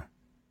that now.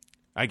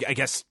 I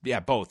guess,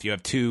 both. You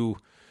have two,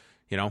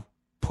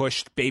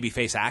 pushed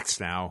babyface acts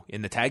now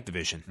in the tag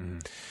division,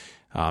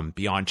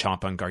 beyond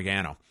Ciampa and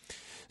Gargano.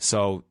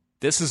 So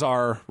this is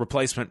our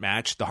replacement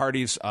match. The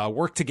Hardys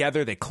work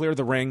together. They clear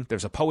the ring.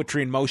 There's a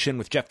poetry in motion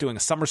with Jeff doing a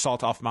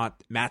somersault off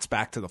Matt's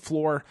back to the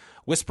floor.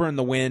 Whisper in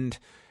the wind.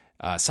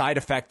 Side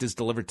effect is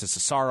delivered to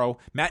Cesaro.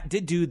 Matt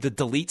did do the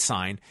delete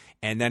sign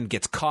and then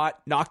gets caught,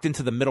 knocked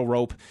into the middle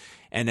rope.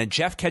 And then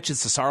Jeff catches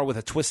Cesaro with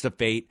a twist of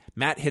fate.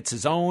 Matt hits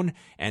his own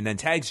and then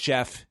tags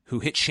Jeff, who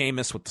hit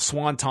Sheamus with the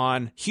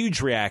Swanton.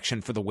 Huge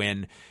reaction for the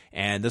win.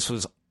 And this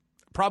was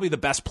probably the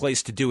best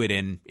place to do it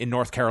in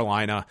North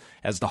Carolina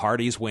as the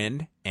Hardys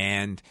win.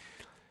 And,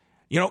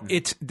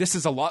 this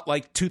is a lot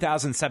like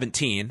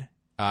 2017.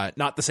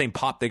 Not the same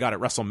pop they got at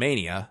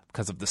WrestleMania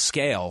because of the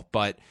scale,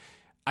 but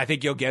I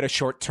think you'll get a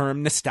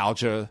short-term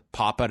nostalgia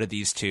pop out of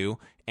these two,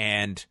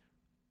 and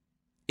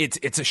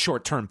it's a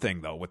short-term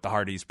thing, though, with the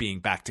Hardys being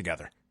back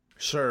together.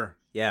 Sure,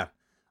 yeah.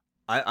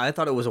 I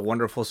thought it was a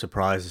wonderful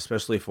surprise,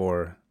 especially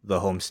for the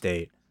home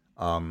state.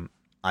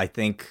 I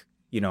think,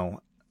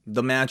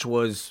 the match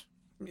was,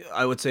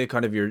 I would say,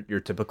 kind of your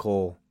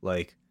typical,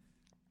 like,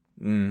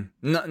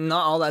 not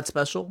all that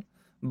special,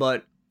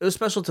 but it was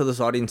special to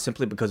this audience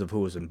simply because of who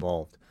was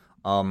involved.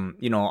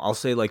 I'll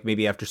say, like,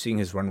 maybe after seeing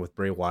his run with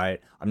Bray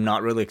Wyatt, I'm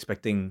not really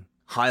expecting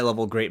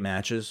high-level great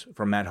matches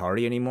from Matt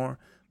Hardy anymore,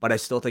 but I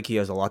still think he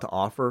has a lot to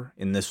offer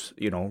in this,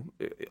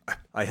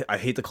 I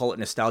hate to call it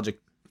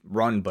nostalgic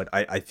run, but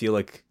I feel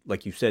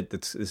like you said,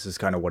 this is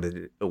kind of what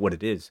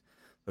it is.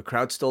 The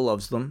crowd still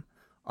loves them.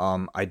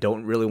 I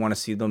don't really want to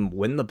see them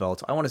win the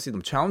belts. I want to see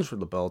them challenge for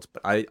the belts,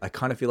 but I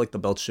kind of feel like the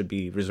belts should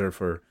be reserved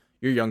for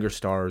your younger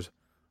stars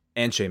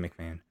and Shane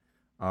McMahon.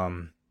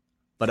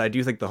 But I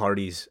do think the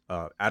Hardys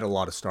add a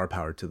lot of star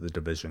power to the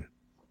division.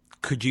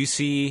 Could you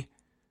see,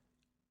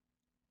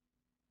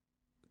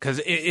 because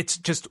it's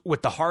just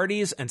with the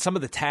Hardys and some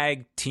of the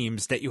tag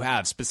teams that you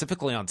have,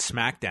 specifically on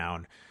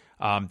SmackDown,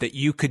 that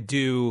you could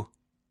do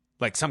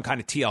like some kind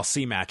of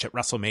TLC match at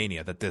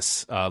WrestleMania that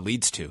this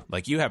leads to.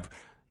 Like you have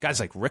guys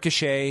like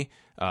Ricochet,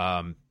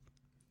 the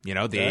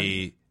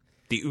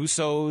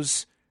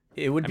Usos.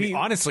 It would be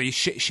honestly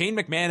Shane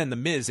McMahon and The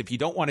Miz. If you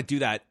don't want to do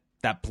that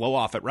blow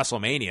off at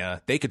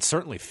WrestleMania, they could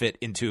certainly fit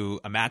into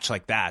a match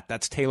like that.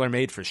 That's tailor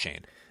made for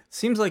Shane.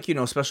 Seems like,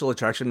 special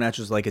attraction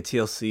matches like a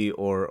TLC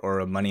or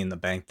a Money in the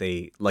Bank,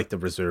 they like to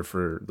reserve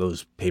for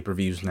those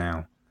pay-per-views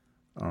now.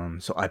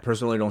 So I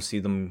personally don't see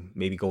them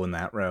maybe going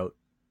that route.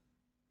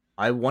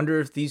 I wonder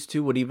if these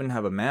two would even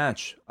have a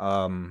match,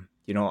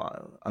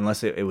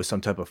 unless it was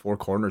some type of four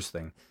corners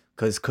thing.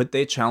 Because could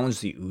they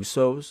challenge the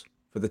Usos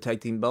for the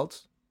tag team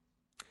belts?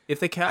 If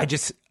they can. I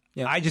just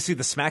see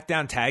the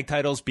SmackDown tag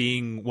titles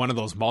being one of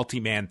those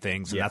multi-man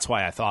things, and that's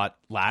why I thought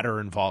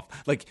ladder involved.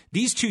 Like,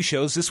 these two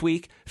shows this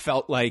week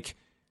felt like,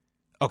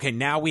 okay,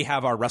 now we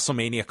have our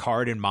WrestleMania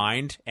card in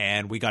mind,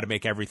 and we got to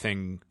make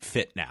everything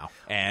fit now.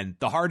 And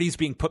the Hardys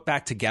being put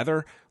back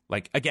together,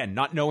 Like, again,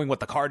 not knowing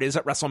what the card is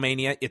at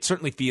WrestleMania, it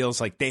certainly feels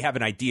like they have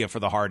an idea for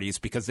the Hardys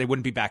because they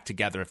wouldn't be back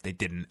together if they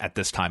didn't at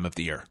this time of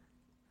the year.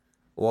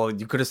 Well,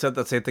 you could have said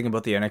that same thing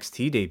about the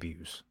NXT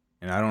debuts.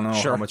 And I don't know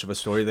how much of a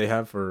story they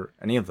have for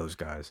any of those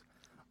guys.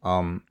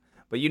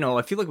 But, you know,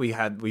 I feel like we've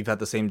had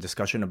the same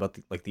discussion about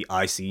the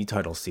IC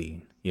title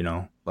scene, you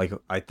know? Like,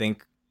 I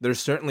think there's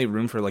certainly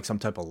room for like some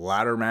type of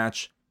ladder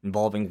match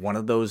involving one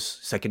of those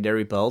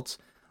secondary belts.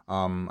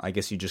 I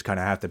guess you just kind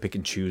of have to pick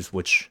and choose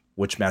which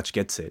match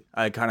gets it.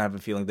 I kind of have a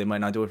feeling they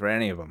might not do it for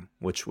any of them,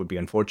 which would be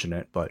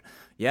unfortunate. But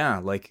yeah,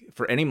 like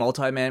for any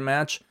multi-man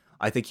match,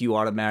 I think you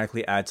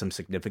automatically add some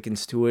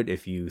significance to it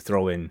if you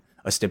throw in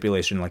a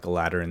stipulation like a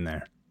ladder in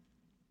there.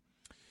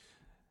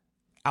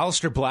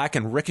 Aleister Black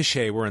and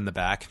Ricochet were in the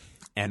back,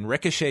 and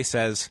Ricochet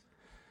says,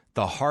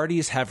 "The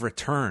Hardys have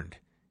returned.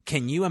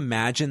 Can you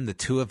imagine the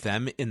two of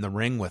them in the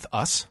ring with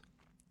us?"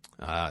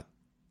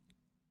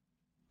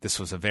 This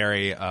was a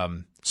very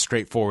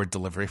straightforward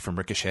delivery from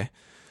Ricochet.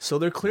 So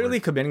they're clearly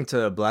committing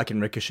to Black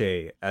and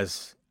Ricochet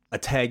as a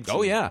tag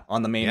team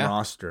on the main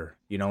roster.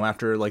 You know,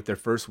 after like their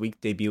first week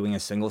debuting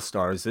as single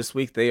stars, this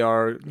week they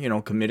are, you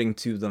know, committing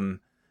to them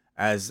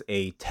as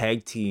a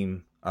tag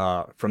team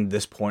from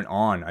this point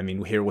on. I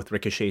mean, here with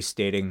Ricochet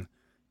stating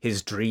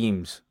his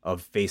dreams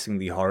of facing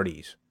the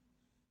Hardys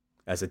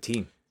as a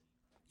team.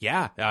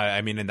 Yeah,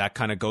 I mean, and that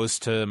kind of goes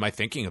to my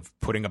thinking of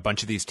putting a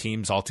bunch of these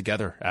teams all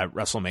together at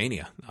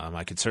WrestleMania.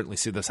 I could certainly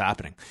see this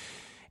happening.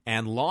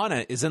 And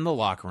Lana is in the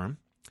locker room.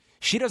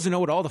 She doesn't know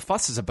what all the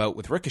fuss is about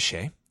with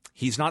Ricochet.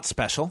 He's not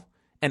special.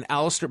 And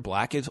Aleister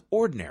Black is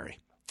ordinary.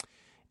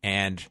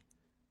 And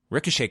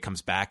Ricochet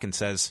comes back and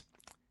says,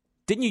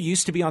 "Didn't you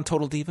used to be on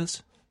Total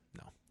Divas?"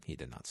 No, he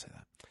did not say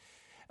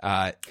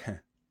that.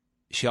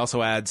 She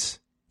also adds,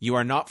 "You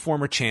are not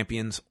former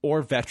champions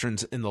or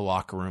veterans in the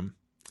locker room.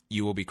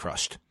 You will be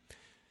crushed."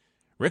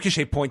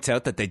 Ricochet points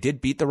out that they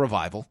did beat the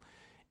Revival,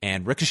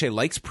 and Ricochet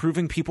likes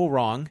proving people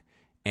wrong,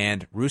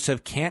 and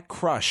Rusev can't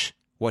crush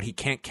what he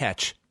can't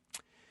catch.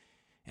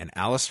 And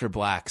Aleister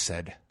Black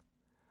said,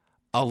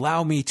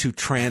 "Allow me to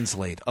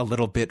translate a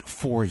little bit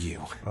for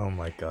you. Oh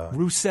my God.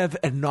 Rusev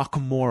and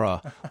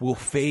Nakamura will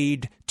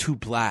fade to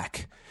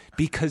black.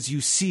 Because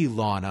you see,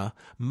 Lana,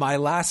 my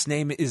last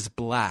name is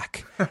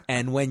Black,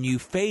 and when you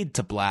fade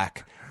to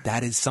black,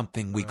 that is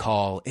something we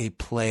call a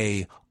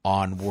play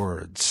on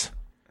words."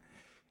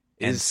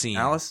 And scene.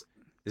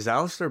 Is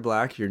Aleister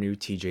Black your new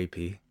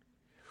TJP?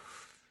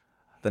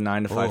 The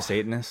 9 to 5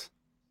 Satanist?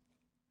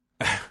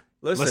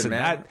 Listen,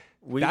 man.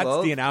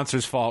 That's the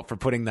announcer's fault for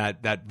putting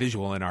that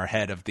visual in our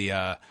head of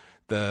the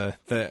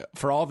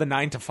for all the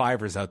 9 to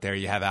 5ers out there,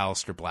 you have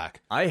Aleister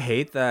Black. I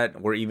hate that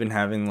we're even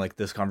having like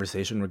this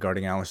conversation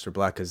regarding Aleister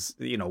Black because,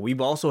 you know,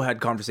 we've also had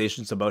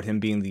conversations about him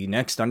being the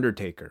next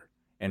Undertaker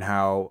and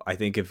how I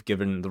think if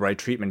given the right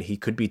treatment, he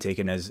could be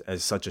taken as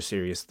such a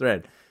serious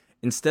threat.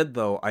 Instead,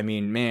 though, I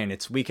mean, man,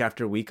 it's week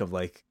after week of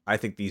like, I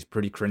think these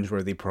pretty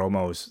cringeworthy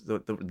promos.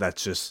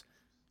 That's just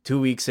 2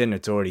 weeks in,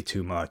 it's already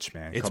too much,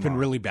 man. It's been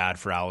really bad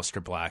for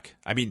Aleister Black.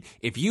 I mean,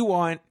 if you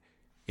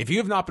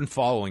have not been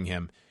following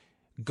him,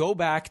 go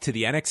back to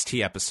the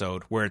NXT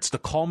episode where it's the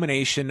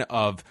culmination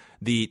of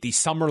the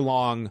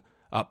summer-long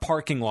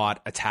parking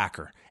lot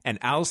attacker and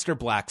Aleister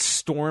Black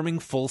storming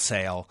Full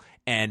Sail,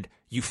 and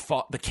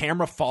the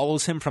camera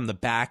follows him from the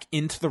back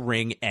into the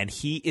ring, and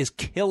he is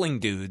killing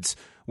dudes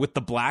with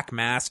the black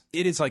mask.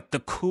 It is like the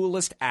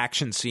coolest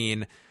action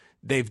scene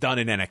they've done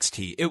in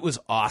NXT. It was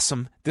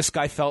awesome. This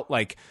guy felt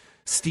like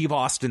Steve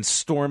Austin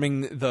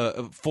storming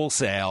the Full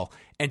Sail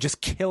and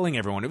just killing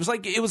everyone. It was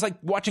like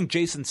watching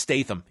Jason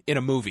Statham in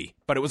a movie,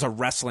 but it was a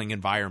wrestling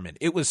environment.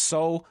 It was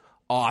so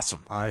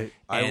awesome. I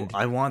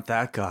want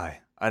that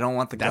guy. I don't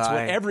want the guy.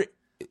 That's what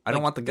I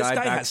don't want the guy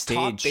backstage. This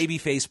guy has top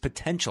babyface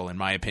potential, in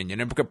my opinion,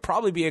 and could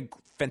probably be a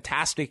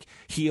fantastic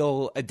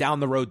heel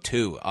down the road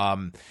too.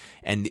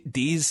 And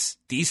these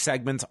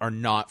segments are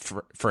not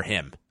for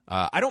him.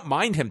 I don't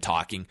mind him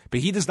talking, but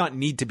he does not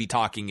need to be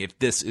talking if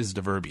this is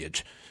the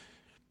verbiage.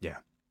 Yeah.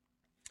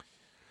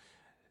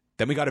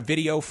 Then we got a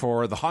video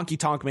for the Honky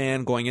Tonk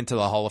Man going into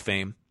the Hall of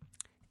Fame,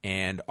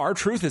 and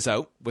R-Truth is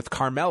out with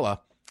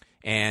Carmella,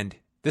 and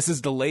this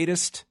is the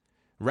latest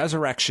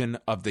resurrection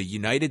of the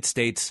United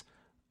States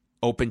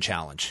Open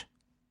Challenge.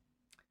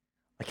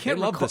 I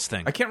love this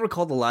thing. I can't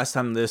recall the last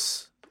time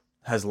this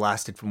has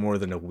lasted for more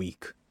than a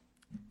week.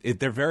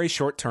 They're very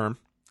short term.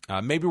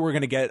 Maybe we're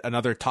going to get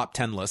another top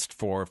 10 list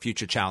for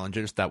future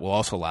challenges that will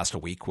also last a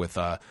week with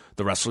the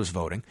wrestlers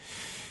voting.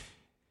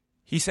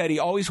 He said he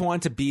always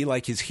wanted to be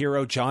like his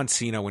hero John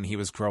Cena when he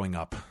was growing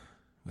up,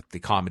 with the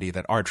comedy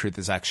that R-Truth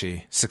is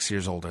actually 6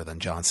 years older than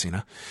John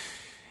Cena.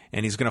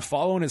 And he's going to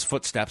follow in his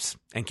footsteps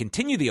and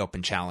continue the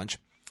Open Challenge.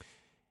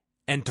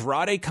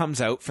 Andrade comes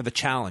out for the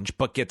challenge,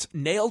 but gets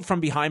nailed from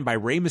behind by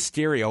Rey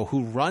Mysterio,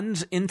 who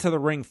runs into the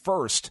ring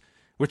first,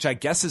 which I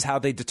guess is how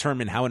they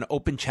determine how an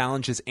open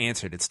challenge is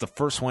answered. It's the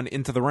first one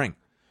into the ring.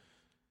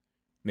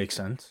 Makes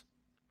sense.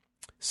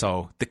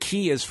 So the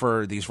key is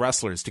for these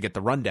wrestlers to get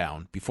the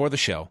rundown before the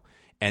show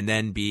and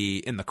then be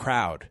in the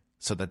crowd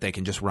so that they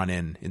can just run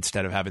in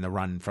instead of having to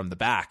run from the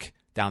back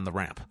down the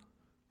ramp.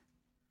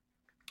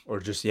 Or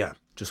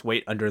just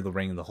wait under the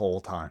ring the whole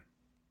time.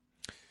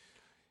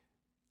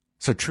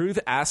 So Truth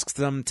asks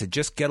them to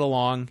just get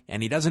along,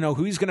 and he doesn't know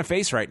who he's going to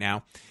face right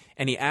now.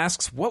 And he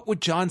asks, what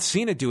would John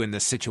Cena do in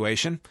this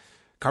situation?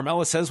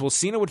 Carmella says, well,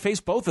 Cena would face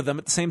both of them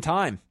at the same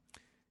time.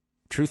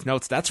 Truth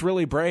notes, that's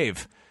really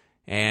brave.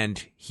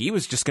 And he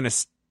was just going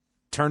to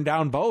turn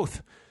down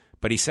both.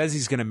 But he says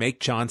he's going to make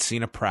John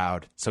Cena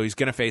proud. So he's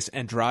going to face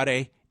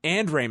Andrade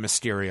and Rey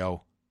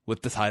Mysterio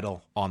with the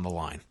title on the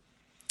line.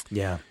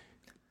 Yeah.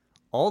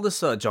 All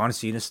this John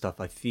Cena stuff,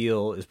 I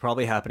feel, is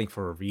probably happening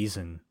for a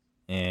reason.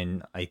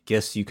 And I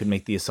guess you could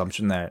make the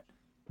assumption that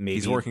maybe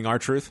he's working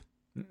R-Truth.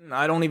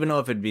 I don't even know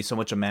if it'd be so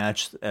much a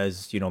match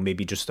as,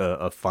 maybe just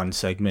a fun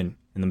segment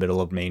in the middle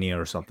of Mania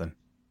or something.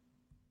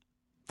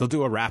 They'll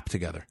do a rap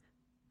together.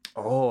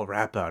 Oh, a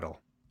rap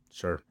battle.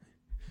 Sure.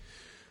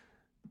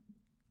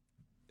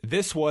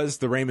 This was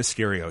the Rey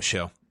Mysterio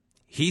show.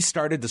 He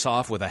started this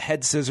off with a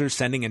head scissors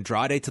sending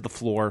Andrade to the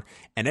floor,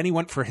 and then he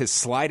went for his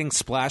sliding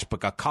splash but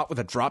got caught with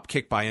a drop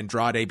kick by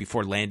Andrade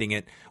before landing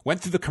it.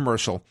 Went through the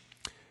commercial.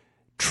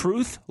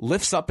 Truth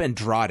lifts up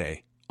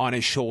Andrade on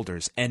his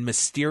shoulders, and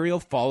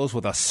Mysterio follows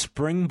with a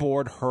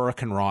springboard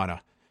Hurricane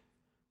Rana.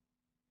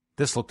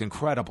 This looked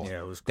incredible. Yeah,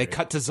 it was They great.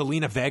 cut to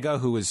Zelina Vega,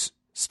 who was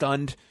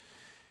stunned,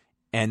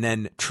 and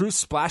then Truth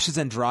splashes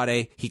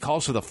Andrade. He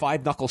calls for the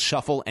 5-knuckle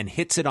shuffle and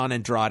hits it on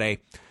Andrade.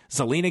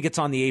 Zelina gets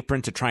on the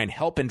apron to try and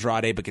help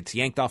Andrade, but gets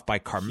yanked off by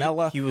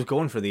Carmella. He was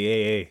going for the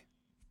AA.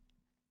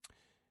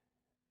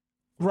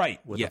 Right.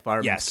 With the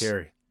fireman's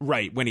carry.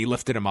 Right, when he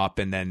lifted him up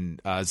and then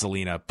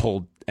Zelina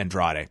pulled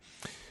Andrade.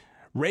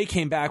 Ray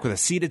came back with a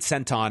seated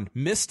senton,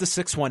 missed the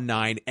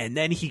 619, and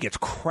then he gets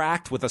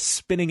cracked with a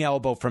spinning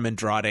elbow from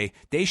Andrade.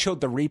 They showed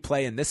the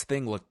replay, and this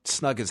thing looked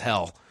snug as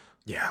hell.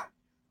 Yeah.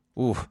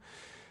 Ooh.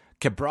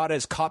 Cabrera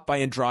is caught by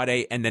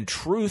Andrade, and then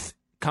Truth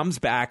comes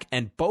back,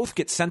 and both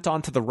get sent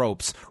onto the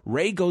ropes.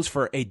 Ray goes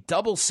for a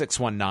double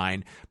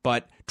 619,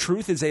 but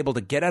Truth is able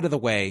to get out of the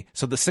way,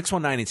 so the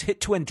 619 is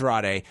hit to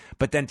Andrade,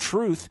 but then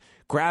Truth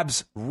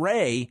grabs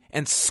Ray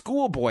and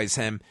schoolboys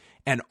him,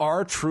 and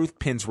R-Truth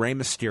pins Rey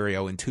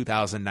Mysterio in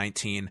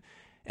 2019,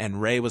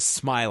 and Ray was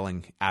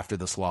smiling after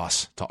this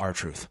loss to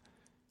R-Truth.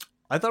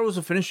 I thought it was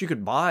a finish you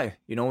could buy,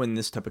 in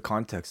this type of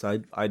context.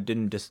 I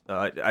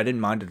didn't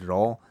mind it at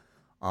all.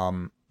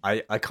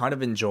 I kind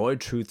of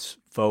enjoyed Truth's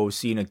faux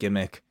Cena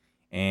gimmick,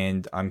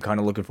 and I'm kind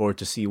of looking forward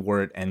to see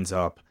where it ends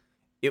up.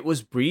 It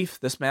was brief,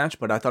 this match,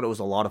 but I thought it was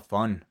a lot of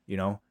fun, It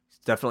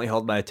definitely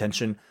held my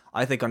attention.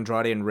 I think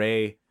Andrade and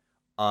Ray,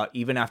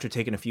 even after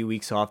taking a few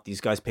weeks off, these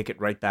guys pick it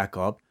right back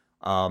up.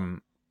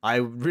 I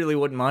really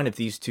wouldn't mind if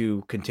these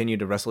two continue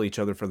to wrestle each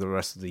other for the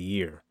rest of the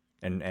year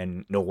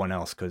and no one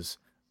else, because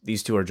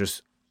these two are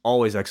just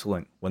always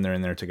excellent when they're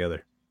in there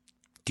together.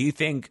 Do you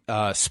think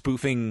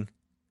spoofing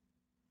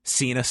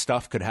Cena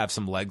stuff could have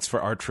some legs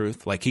for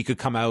R-Truth? Like he could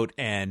come out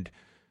and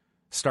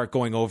start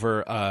going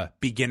over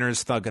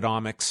beginner's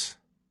thugonomics.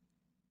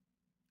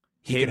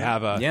 He could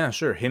have a... Yeah,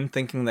 sure. Him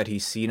thinking that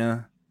he's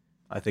Cena,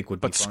 I think would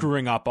be but fun.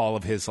 screwing up all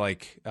of his he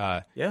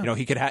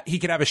could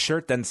have a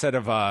shirt that instead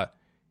of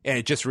and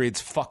it just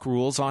reads "fuck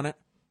rules" on it.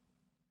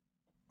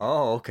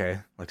 Oh, okay.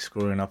 Like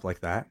screwing up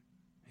like that.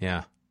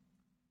 Yeah.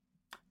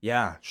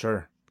 Yeah,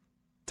 sure.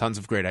 Tons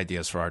of great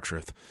ideas for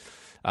R-Truth.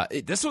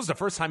 This was the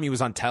first time he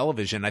was on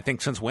television, I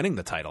think, since winning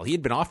the title. He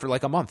had been off for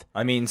like a month.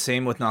 I mean,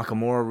 same with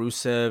Nakamura,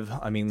 Rusev.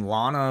 I mean,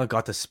 Lana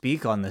got to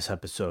speak on this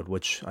episode,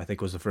 which I think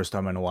was the first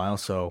time in a while.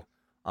 So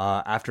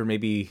after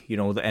maybe, the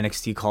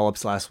NXT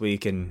call-ups last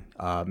week and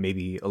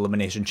maybe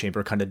Elimination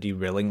Chamber kind of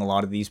derailing a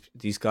lot of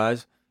these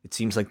guys, it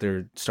seems like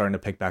they're starting to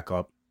pick back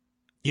up.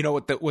 You know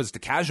what that was the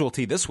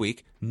casualty this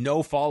week?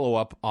 No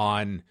follow-up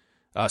on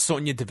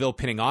Sonya Deville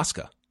pinning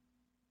Asuka.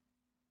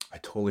 I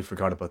totally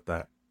forgot about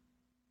that.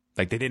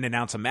 Like, they didn't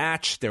announce a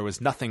match. There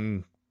was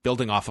nothing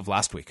building off of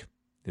last week.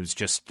 It was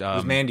just... it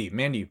was Mandy.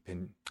 Mandy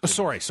pinned. Oh,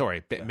 sorry.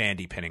 Yeah.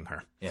 Mandy pinning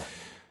her. Yeah.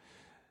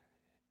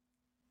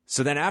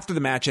 So then after the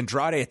match,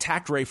 Andrade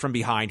attacked Ray from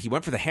behind. He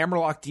went for the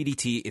hammerlock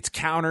DDT. It's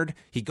countered.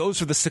 He goes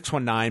for the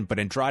 619, but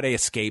Andrade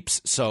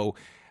escapes. So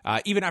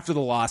even after the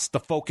loss,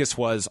 the focus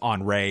was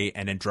on Ray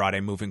and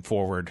Andrade moving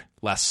forward,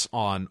 less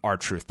on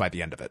R-Truth by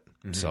the end of it.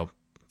 Mm-hmm. So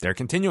they're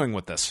continuing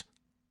with this.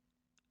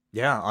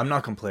 Yeah, I'm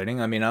not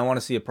complaining. I mean, I want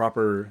to see a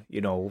proper,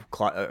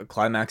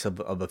 climax of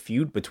a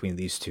feud between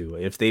these two.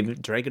 If they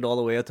drag it all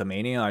the way out to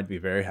Mania, I'd be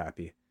very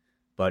happy.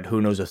 But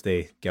who knows if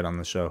they get on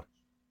the show.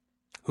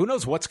 Who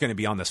knows what's going to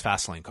be on this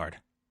Fastlane card?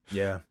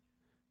 Yeah.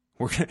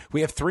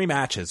 We have 3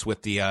 matches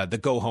with the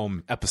Go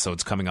Home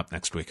episodes coming up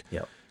next week.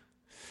 Yep.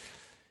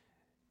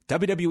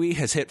 WWE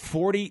has hit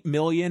 40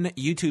 million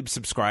YouTube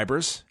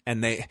subscribers,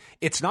 and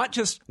it's not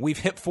just we've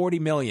hit 40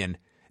 million.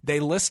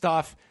 They list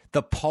off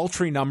the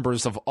paltry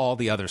numbers of all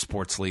the other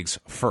sports leagues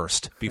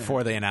first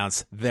before they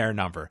announce their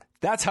number.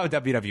 That's how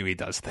WWE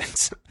does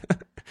things.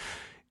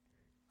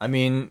 I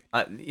mean,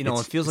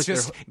 it feels like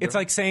it's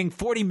like saying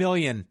 40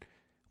 million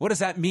what does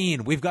that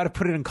mean? We've got to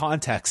put it in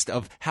context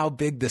of how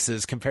big this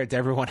is compared to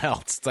everyone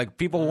else. It's like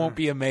people won't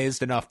be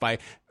amazed enough by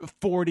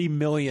 40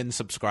 million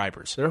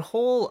subscribers. Their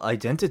whole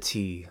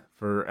identity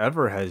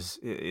forever has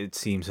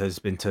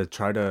been to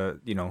try to,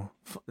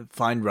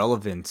 find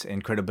relevance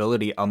and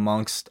credibility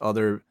amongst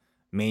other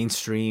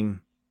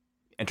mainstream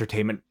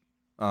entertainment,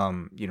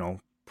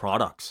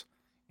 products.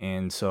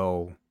 And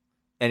so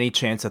any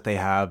chance that they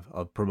have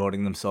of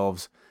promoting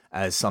themselves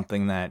as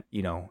something that,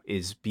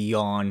 is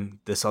beyond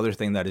this other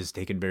thing that is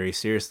taken very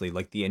seriously,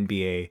 like the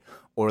NBA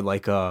or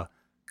like a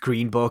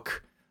Green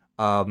Book,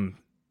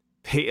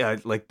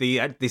 like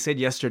they said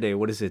yesterday,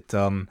 what is it?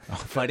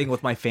 Fighting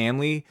with My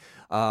Family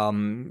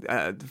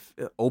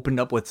opened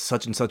up with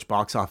such and such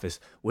box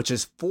office, which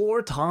is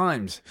 4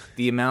 times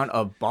the amount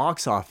of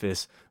box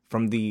office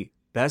from the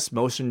best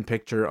motion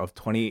picture of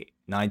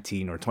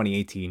 2019 or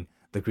 2018,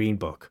 The Green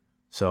Book.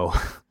 So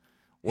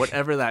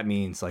whatever that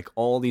means, like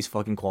all these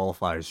fucking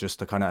qualifiers just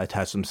to kind of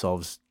attach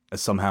themselves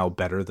as somehow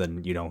better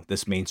than,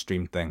 this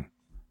mainstream thing.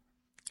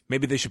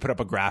 Maybe they should put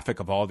up a graphic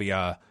of all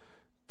the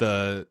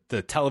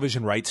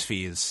television rights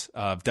fees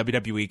of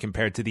WWE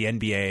compared to the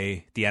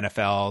NBA, the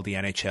NFL, the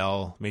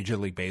NHL, Major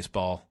League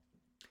Baseball.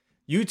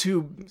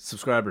 YouTube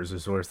subscribers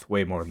is worth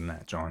way more than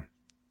that, John.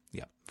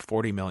 Yeah,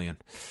 40 million.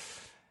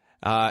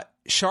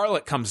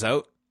 Charlotte comes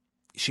out.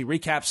 She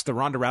recaps the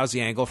Ronda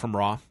Rousey angle from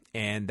Raw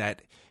and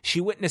that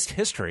she witnessed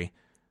history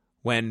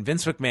when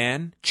Vince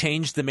McMahon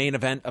changed the main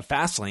event of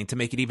Fastlane to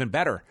make it even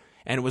better.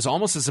 And it was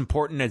almost as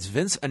important as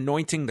Vince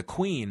anointing the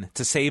Queen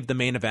to save the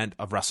main event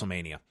of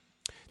WrestleMania.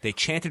 They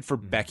chanted for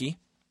Becky.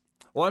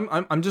 Well,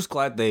 I'm just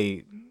glad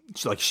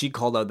she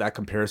called out that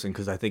comparison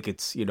because I think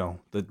it's,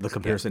 the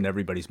comparison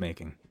everybody's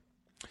making.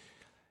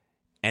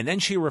 And then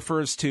she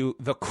refers to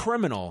the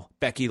criminal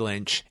Becky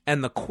Lynch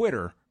and the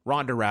quitter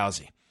Ronda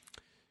Rousey.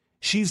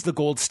 She's the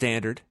gold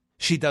standard.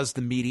 She does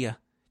the media,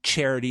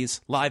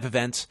 charities, live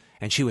events,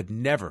 and she would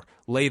never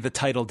lay the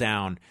title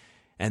down.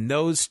 And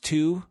those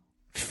two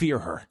fear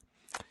her.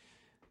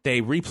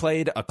 They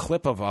replayed a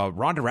clip of a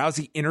Ronda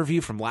Rousey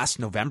interview from last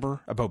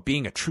November about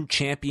being a true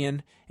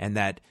champion and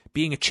that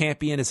being a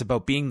champion is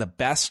about being the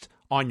best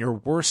on your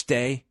worst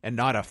day and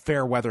not a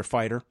fair weather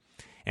fighter.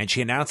 And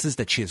she announces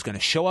that she is going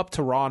to show up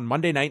to Raw on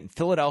Monday night in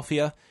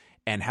Philadelphia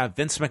and have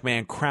Vince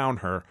McMahon crown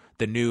her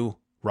the new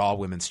Raw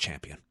Women's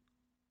Champion.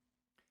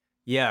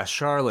 Yeah,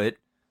 Charlotte,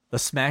 the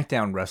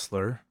SmackDown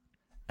wrestler,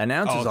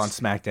 announces on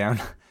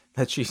SmackDown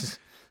that she's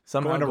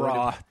somehow going to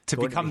Raw to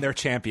become their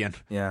champion.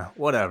 Yeah,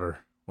 whatever.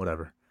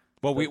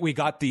 Well, we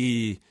got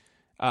the,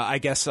 I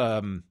guess,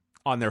 on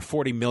their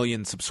 40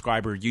 million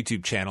subscriber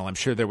YouTube channel, I'm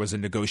sure there was a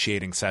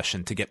negotiating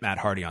session to get Matt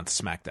Hardy onto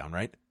SmackDown,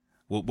 right?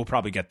 We'll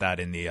probably get that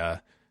in the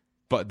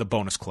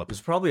bonus clip. It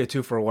was probably a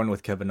 2-for-1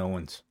 with Kevin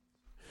Owens.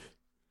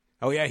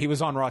 Oh yeah, he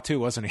was on Raw too,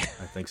 wasn't he?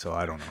 I think so.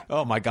 I don't know.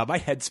 Oh my God, my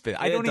head spin.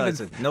 I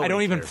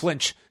don't even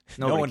flinch.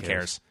 No one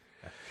cares.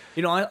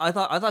 I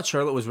thought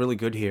Charlotte was really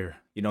good here.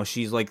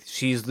 She's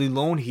the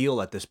lone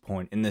heel at this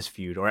point in this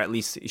feud, or at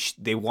least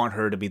they want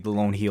her to be the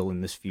lone heel in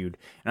this feud.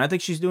 And I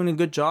think she's doing a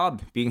good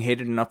job being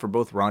hated enough for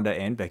both Ronda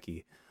and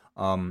Becky.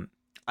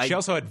 She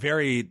also had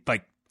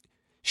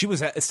she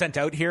was sent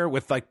out here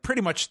with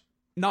pretty much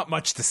not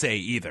much to say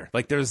either.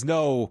 There's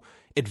no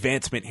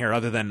advancement here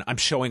other than I'm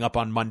showing up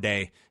on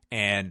Monday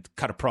and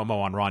cut a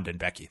promo on Ronda and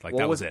Becky.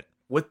 That was it.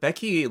 With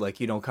Becky,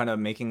 kind of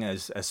making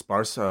as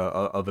sparse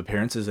of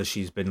appearances as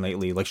she's been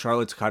lately,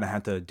 Charlotte's kind of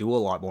had to do a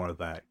lot more of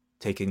that,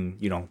 taking,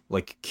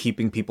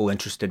 keeping people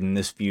interested in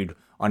this feud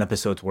on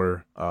episodes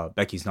where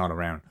Becky's not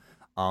around.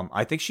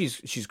 I think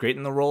she's great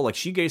in the role.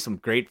 She gave some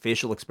great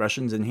facial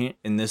expressions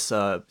in this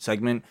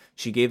segment.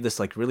 She gave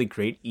this really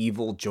great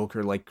evil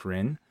Joker-like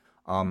grin.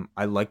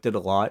 I liked it a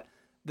lot.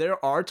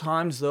 There are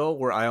times though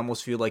where I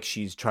almost feel like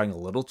she's trying a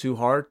little too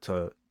hard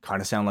to kind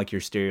of sound like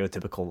your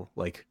stereotypical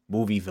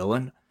movie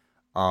villain.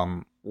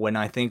 When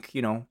I think,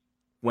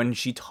 when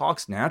she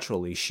talks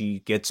naturally, she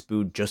gets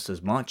booed just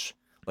as much.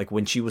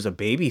 When she was a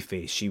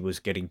babyface, she was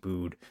getting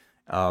booed.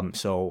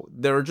 So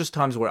there are just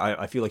times where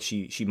I feel like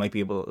she might be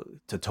able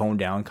to tone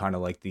down kind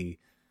of the,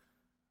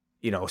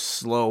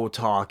 slow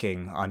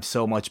talking, I'm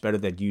so much better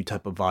than you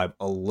type of vibe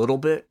a little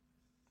bit.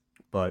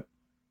 But,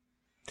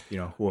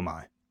 who am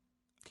I?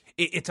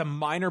 It's a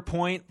minor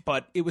point,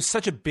 but it was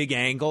such a big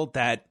angle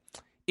that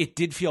it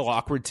did feel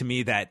awkward to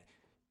me that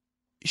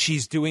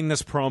she's doing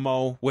this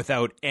promo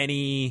without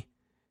any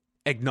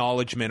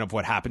acknowledgement of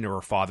what happened to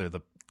her father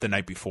the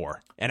night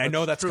before. And I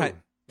know that's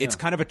it's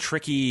kind of a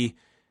tricky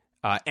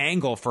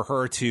angle for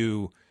her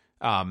to,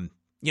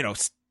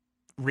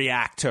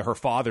 react to her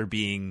father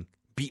being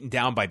beaten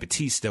down by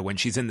Batista when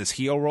she's in this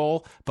heel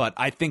role. But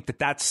I think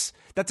that's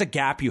a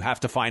gap you have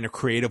to find a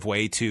creative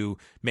way to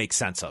make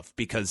sense of,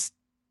 because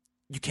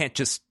you can't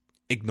just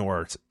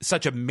ignore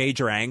such a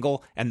major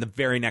angle and the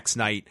very next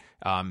night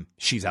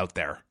she's out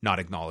there not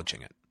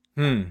acknowledging it.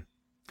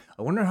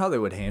 I wonder how they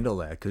would handle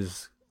that,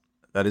 because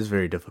that is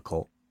very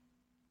difficult.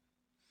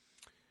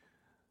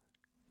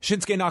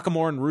 Shinsuke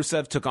Nakamura and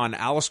Rusev took on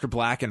Aleister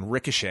Black and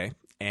Ricochet,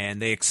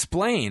 and they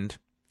explained,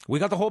 we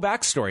got the whole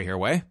backstory here,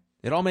 Way.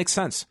 It all makes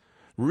sense.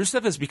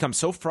 Rusev has become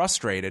so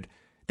frustrated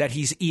that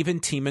he's even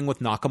teaming with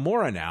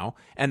Nakamura now.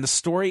 And the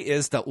story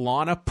is that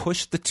Lana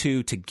pushed the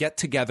two to get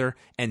together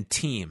and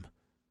team.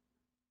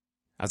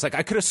 I was like,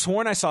 I could have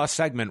sworn I saw a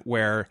segment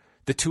where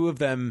the two of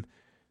them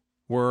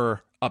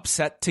were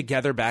upset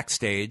together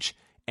backstage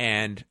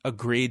and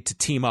agreed to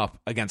team up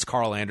against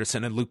Carl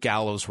Anderson and Luke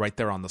Gallows right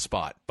there on the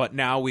spot. But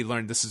now we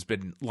learned this has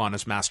been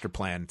Lana's master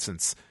plan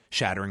since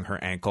shattering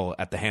her ankle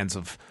at the hands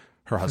of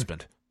her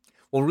husband.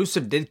 Well,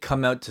 Rusev did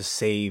come out to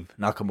save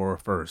Nakamura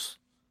first.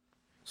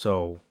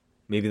 So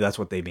maybe that's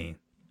what they mean,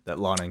 that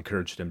Lana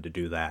encouraged him to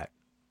do that.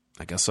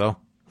 I guess so.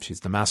 She's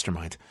the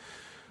mastermind.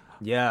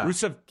 Yeah.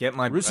 Rusev, get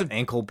my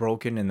ankle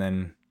broken and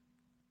then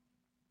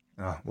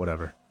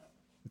whatever.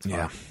 It's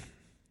fine.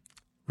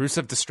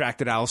 Rusev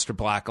distracted Aleister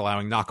Black,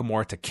 allowing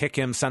Nakamura to kick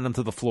him, send him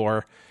to the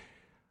floor.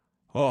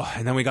 Oh,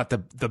 and then we got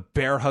the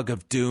bear hug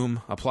of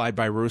doom applied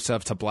by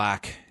Rusev to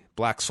Black.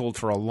 Black sold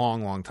for a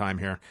long, long time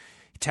here.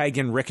 He tagged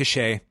in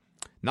Ricochet.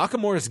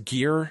 Nakamura's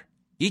gear,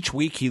 each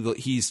week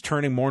he's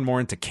turning more and more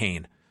into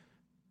Kane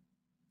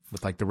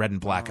with like the red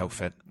and black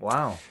outfit.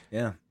 Wow.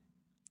 Yeah.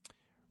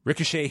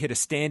 Ricochet hit a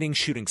standing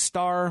shooting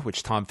star,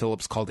 which Tom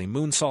Phillips called a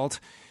moonsault.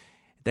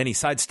 Then he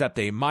sidestepped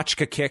a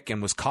Machka kick and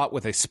was caught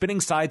with a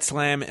spinning side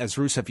slam as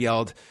Rusev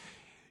yelled,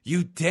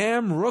 "You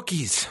damn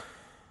rookies."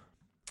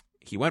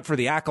 He went for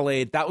the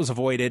accolade. That was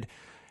avoided.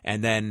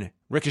 And then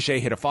Ricochet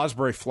hit a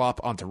Fosbury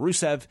flop onto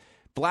Rusev.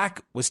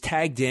 Black was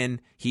tagged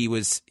in. He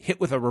was hit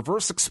with a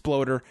reverse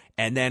exploder.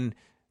 And then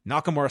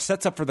Nakamura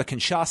sets up for the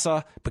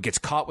Kinshasa, but gets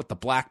caught with the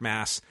Black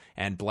Mass,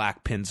 and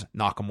Black pins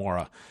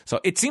Nakamura. So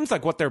it seems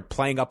like what they're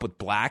playing up with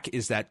Black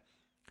is that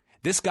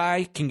this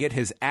guy can get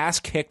his ass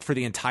kicked for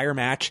the entire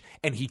match,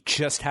 and he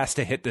just has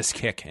to hit this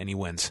kick, and he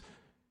wins.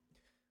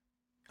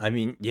 I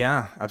mean,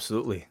 yeah,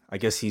 absolutely. I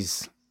guess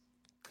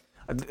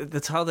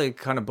that's how they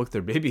kind of book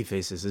their baby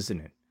faces,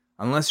 isn't it?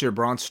 Unless you're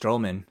Braun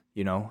Strowman,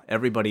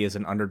 everybody is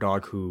an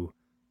underdog who,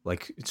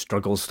 like,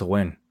 struggles to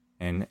win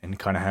and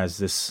kind of has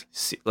this,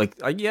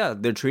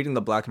 they're treating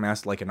the Black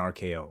Mass like an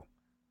RKO,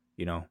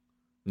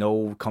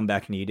 no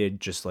comeback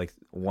needed, just like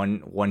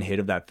one hit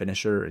of that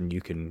finisher, and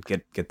you can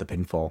get the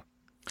pinfall.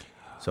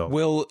 So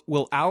will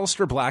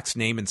Aleister Black's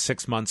name in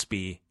 6 months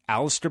be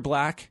Aleister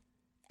Black,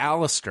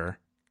 Aleister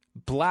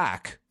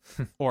Black,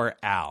 or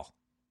Al?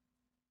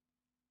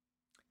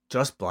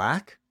 Just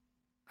Black?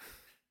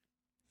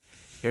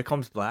 Here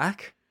comes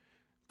Black?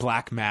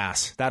 Black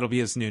Mass. That'll be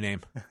his new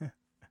name.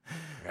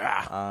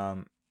 Yeah.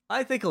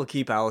 I think he'll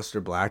keep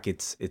Aleister Black.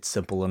 It's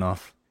simple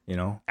enough,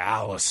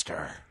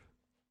 Aleister.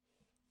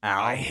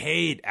 Al? I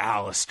hate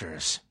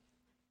Aleisters.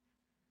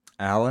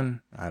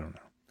 Alan? I don't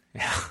know.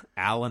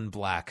 Alan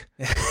Black.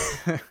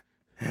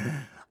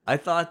 I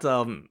thought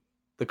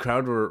the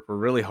crowd were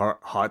really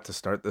hot to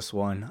start this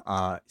one.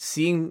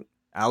 Seeing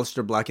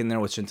Aleister Black in there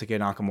with Shinsuke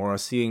Nakamura,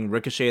 seeing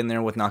Ricochet in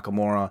there with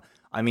Nakamura,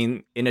 I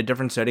mean, in a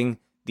different setting,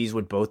 these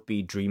would both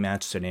be dream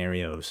match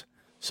scenarios.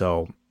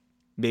 So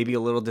maybe a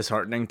little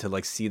disheartening to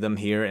like see them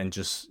here and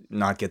just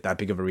not get that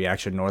big of a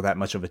reaction nor that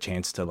much of a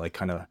chance to like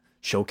kind of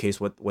showcase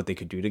what they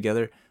could do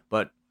together.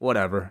 But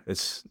whatever,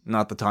 it's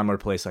not the time or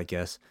place, I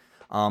guess.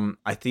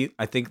 I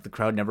think the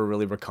crowd never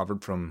really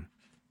recovered from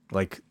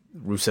like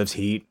Rusev's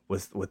heat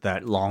with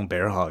that long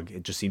bear hug.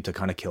 It just seemed to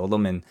kind of kill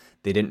them, and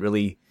they didn't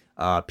really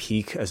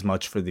peak as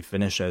much for the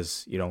finish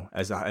as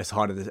as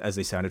hot as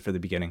they sounded for the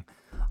beginning.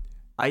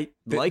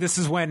 This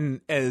is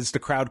when, as the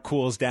crowd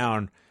cools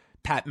down,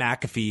 Pat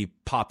McAfee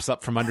pops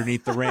up from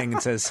underneath the ring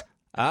and says,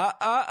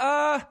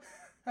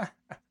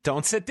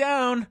 don't sit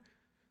down.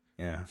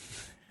 Yeah.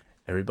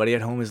 Everybody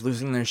at home is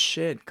losing their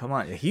shit. Come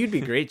on. He'd be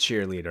a great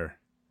cheerleader.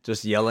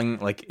 Just yelling,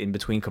 like, in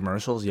between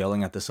commercials,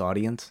 yelling at this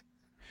audience.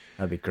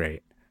 That'd be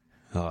great.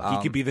 He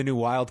could be the new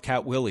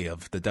Wildcat Willie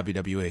of the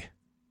WWE.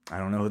 I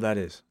don't know who that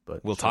is,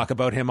 but we'll talk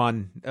about him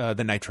on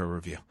the Nitro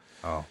review.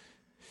 Oh.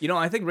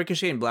 I think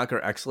Ricochet and Black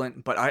are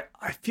excellent, but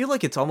I feel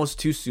like it's almost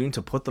too soon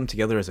to put them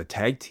together as a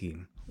tag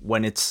team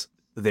when it's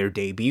their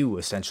debut,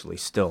 essentially,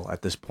 still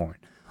at this point.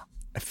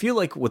 I feel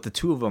like with the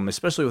two of them,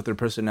 especially with their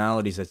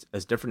personalities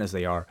as different as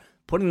they are,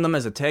 putting them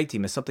as a tag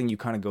team is something you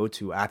kind of go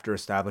to after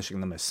establishing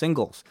them as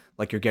singles,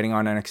 like you're getting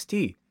on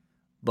NXT.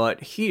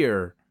 But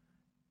here,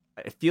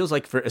 it feels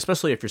like,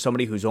 especially if you're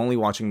somebody who's only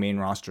watching main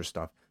roster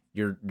stuff,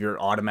 you're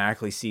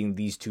automatically seeing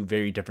these two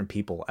very different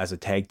people as a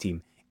tag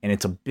team, and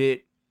it's a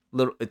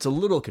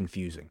little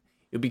confusing.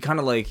 It'd be kind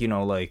of like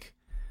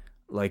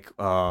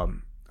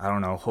I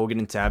don't know, Hogan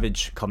and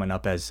Savage coming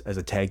up as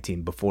a tag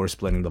team before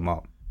splitting them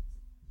up.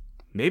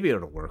 Maybe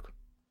it'll work.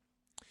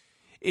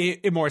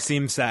 It more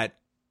seems that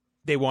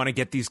they want to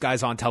get these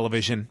guys on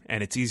television,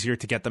 and it's easier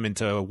to get them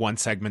into one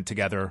segment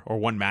together or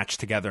one match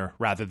together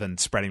rather than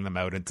spreading them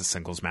out into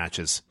singles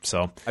matches.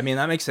 So, I mean,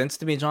 that makes sense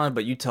to me, John,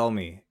 but you tell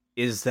me,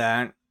 is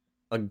that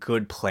a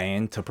good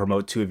plan to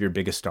promote two of your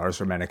biggest stars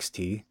from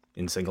NXT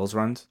in singles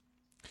runs?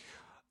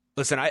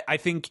 Listen, I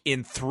think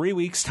in 3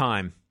 weeks'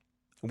 time,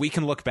 we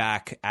can look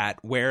back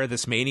at where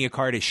this Mania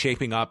card is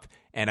shaping up,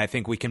 and I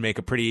think we can make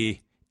a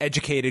pretty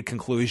educated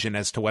conclusion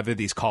as to whether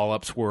these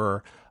call-ups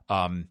were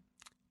an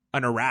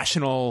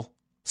irrational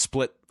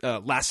split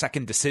last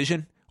second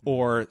decision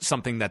or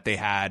something that they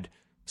had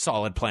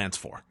solid plans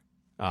for.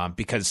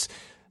 Because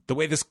the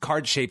way this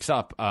card shapes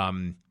up,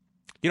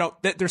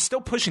 they're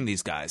still pushing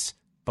these guys,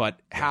 but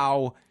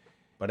how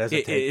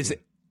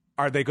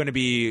are they going to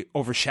be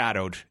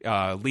overshadowed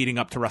leading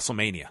up to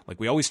WrestleMania? Like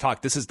we always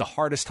talk, this is the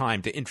hardest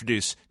time to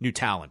introduce new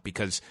talent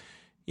because,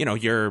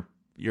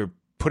 you're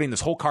putting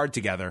this whole card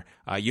together.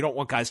 You don't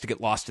want guys to get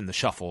lost in the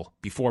shuffle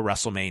before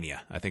WrestleMania.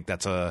 I think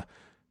that's a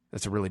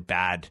really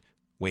bad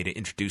way to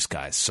introduce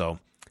guys. So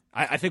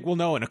I think we'll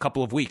know in a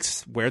couple of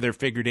weeks where they're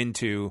figured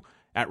into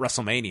at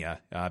WrestleMania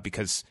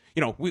because,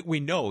 we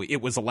know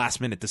it was a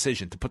last-minute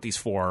decision to put these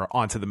 4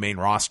 onto the main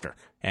roster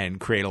and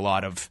create a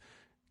lot of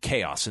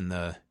chaos in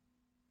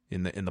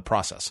the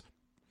process.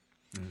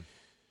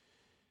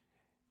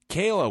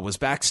 Kayla was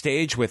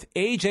backstage with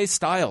AJ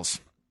Styles.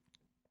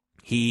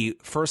 He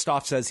first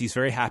off says he's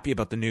very happy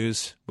about the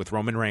news with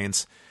Roman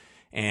Reigns,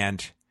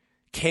 and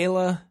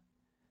Kayla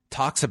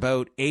talks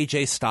about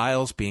AJ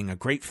Styles being a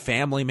great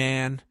family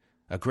man,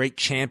 a great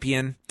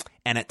champion,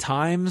 and at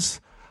times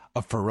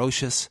a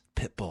ferocious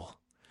pit bull.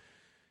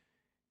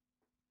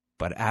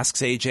 But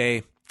asks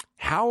AJ,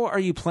 how are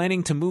you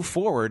planning to move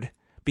forward?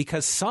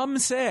 Because some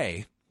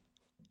say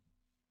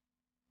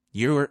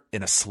you're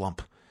in a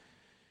slump.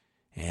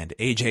 And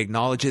AJ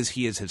acknowledges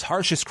he is his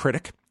harshest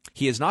critic.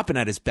 He has not been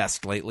at his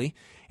best lately,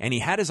 and he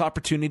had his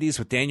opportunities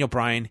with Daniel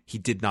Bryan. He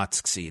did not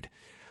succeed.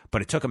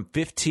 But it took him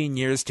 15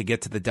 years to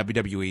get to the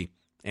WWE,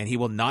 and he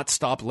will not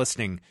stop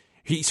listening.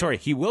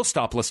 He will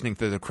stop listening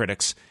to the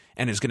critics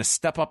and is going to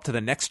step up to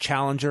the next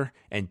challenger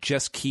and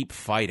just keep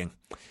fighting.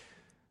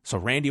 So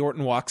Randy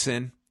Orton walks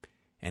in,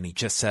 and he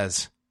just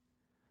says,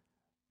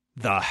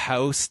 the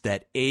house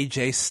that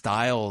AJ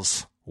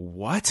Styles,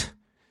 what?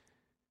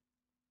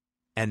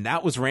 And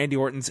that was Randy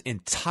Orton's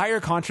entire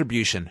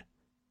contribution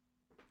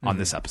on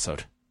this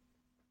episode.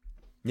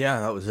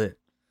 Yeah, that was it.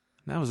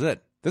 That was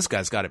it. This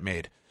guy's got it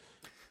made.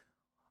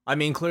 I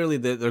mean, clearly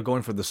they're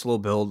going for the slow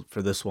build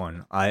for this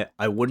one.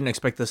 I wouldn't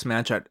expect this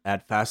match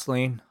at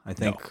Fastlane. I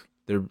think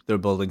they're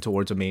building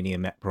towards a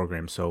Mania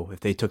program. So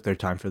if they took their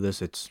time for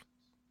this,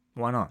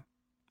 why not?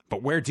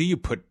 But where do you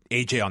put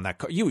AJ on that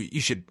card? You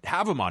should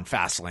have him on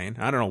Fastlane.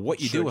 I don't know what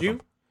you do with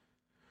him.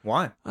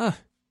 Why?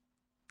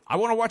 I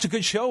want to watch a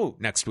good show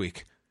next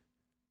week.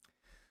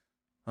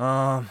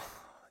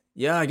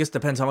 Yeah, I guess it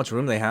depends how much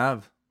room they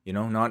have.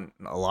 Not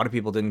a lot of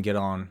people didn't get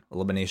on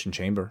Elimination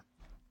Chamber.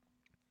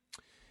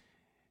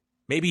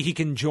 Maybe he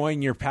can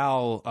join your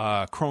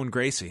pal Crone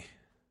Gracie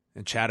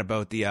and chat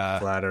about the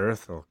Flat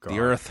Earth. Oh God, the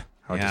Earth.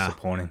 How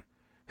disappointing.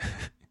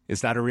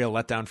 Is that a real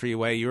letdown for you,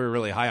 Way? You were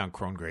really high on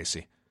Crone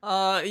Gracie.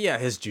 Yeah,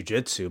 his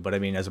jiu-jitsu, but I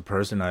mean, as a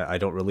person, I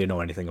don't really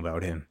know anything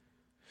about him.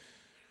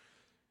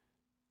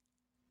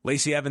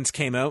 Lacey Evans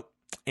came out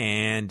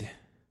and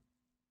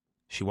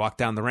she walked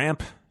down the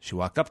ramp. She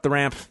walked up the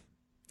ramp.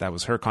 That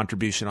was her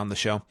contribution on the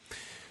show.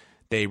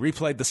 They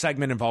replayed the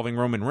segment involving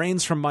Roman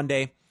Reigns from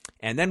Monday,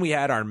 and then we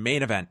had our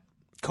main event.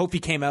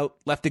 Kofi came out,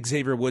 left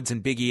Xavier Woods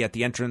and Big E at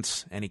the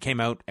entrance, and he came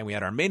out, and we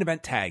had our main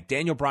event tag,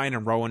 Daniel Bryan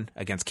and Rowan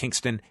against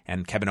Kingston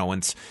and Kevin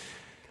Owens.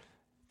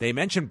 They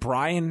mentioned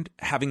Bryan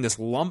having this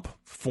lump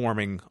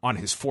forming on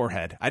his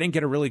forehead. I didn't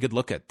get a really good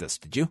look at this.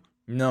 Did you?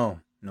 No,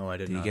 I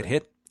didn't. Did he get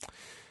hit?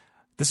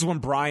 This is when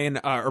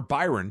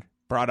Byron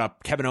brought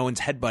up Kevin Owens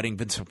headbutting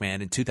Vince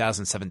McMahon in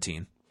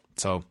 2017.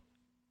 So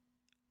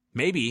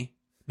maybe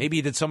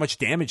he did so much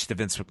damage to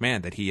Vince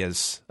McMahon that he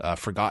has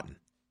forgotten.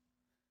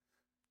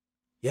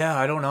 Yeah,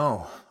 I don't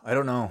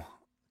know.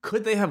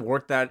 Could they have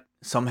worked that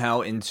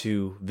somehow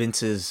into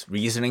Vince's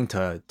reasoning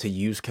to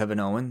use Kevin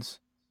Owens?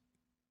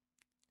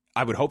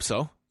 I would hope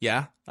so.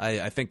 Yeah,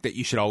 I think that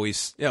you should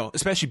always,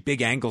 especially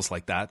big angles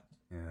like that.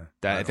 Yeah,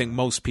 that I think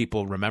most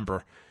people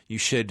remember. You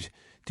should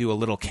do a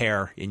little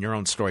care in your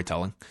own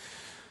storytelling.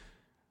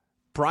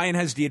 Bryan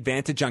has the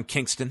advantage on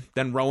Kingston.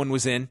 Then Rowan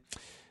was in.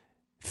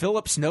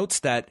 Phillips notes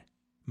that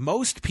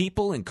most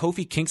people in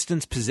Kofi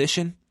Kingston's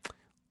position,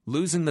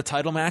 losing the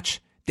title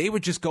match, they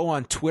would just go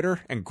on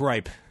Twitter and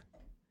gripe.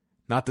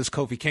 Not this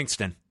Kofi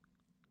Kingston.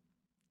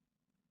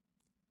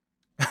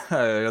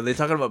 Are they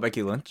talking about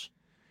Becky Lynch?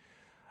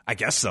 I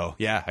guess so.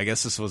 Yeah, I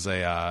guess this was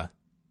a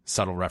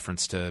subtle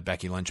reference to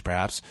Becky Lynch,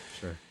 perhaps.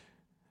 Sure.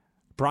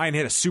 Bryan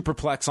hit a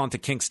superplex onto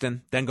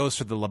Kingston, then goes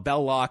for the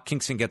label lock.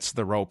 Kingston gets to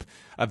the rope.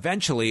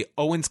 Eventually,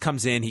 Owens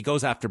comes in. He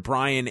goes after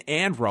Bryan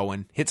and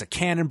Rowan, hits a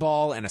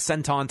cannonball and a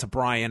senton to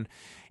Bryan,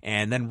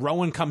 and then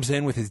Rowan comes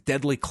in with his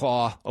deadly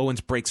claw. Owens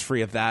breaks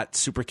free of that,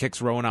 super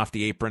kicks Rowan off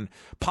the apron,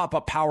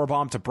 pop-up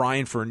powerbomb to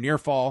Bryan for a near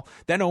fall.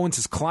 Then Owens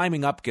is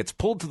climbing up, gets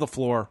pulled to the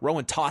floor.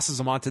 Rowan tosses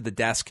him onto the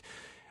desk.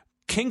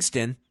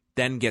 Kingston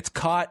then gets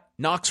caught,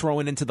 knocks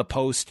Rowan into the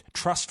post,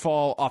 trust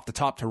fall off the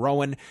top to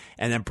Rowan,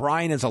 and then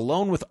Bryan is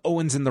alone with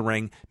Owens in the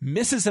ring,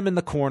 misses him in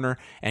the corner,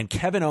 and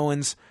Kevin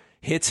Owens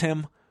hits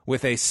him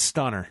with a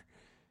stunner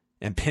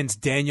and pins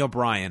Daniel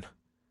Bryan,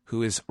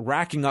 who is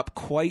racking up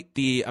quite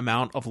the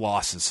amount of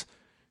losses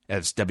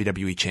as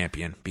WWE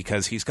champion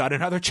because he's got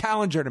another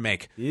challenger to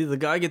make. Yeah, the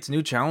guy gets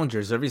new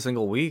challengers every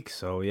single week,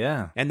 so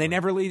yeah. And they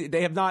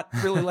have not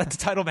really led to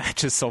title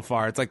matches so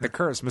far. It's like the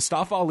curse.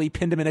 Mustafa Ali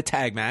pinned him in a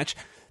tag match.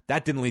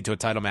 That didn't lead to a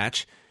title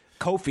match.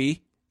 Kofi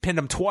pinned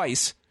him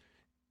twice.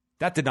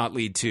 That did not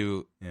lead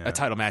to a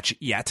title match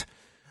yet.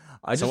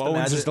 So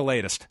Owens is the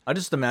latest. I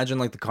just imagine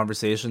like the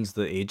conversations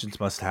the agents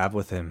must have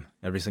with him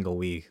every single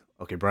week.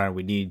 Okay, Brian,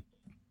 we need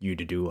you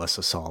to do us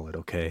a solid,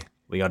 okay?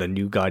 We got a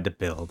new guy to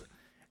build.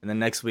 And then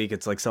next week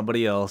it's like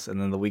somebody else,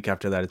 and then the week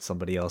after that it's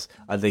somebody else.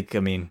 I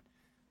mean,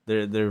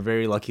 they're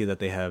very lucky that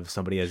they have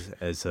somebody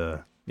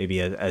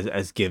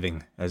as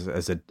giving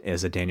as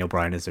a Daniel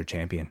Bryan as their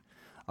champion.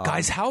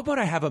 Guys, how about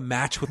I have a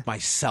match with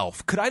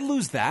myself? Could I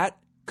lose that?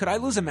 Could I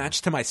lose a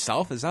match to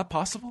myself? Is that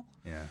possible?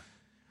 Yeah.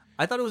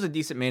 I thought it was a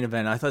decent main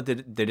event. I thought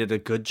that they did a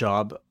good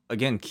job,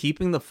 again,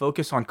 keeping the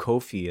focus on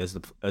Kofi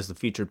as the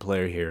featured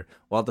player here,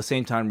 while at the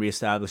same time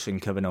reestablishing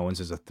Kevin Owens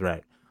as a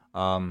threat.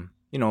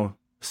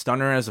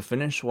 Stunner as a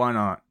finish, why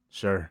not?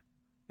 Sure.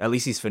 At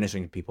least he's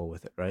finishing people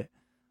with it, right?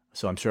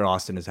 So I'm sure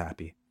Austin is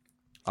happy.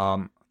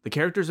 The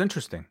character's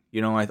interesting.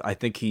 I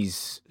think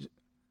he's...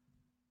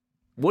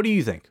 What do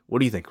you think? What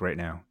do you think right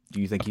now?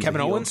 Do you think he's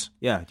Kevin a heel? Owens?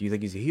 Yeah. Do you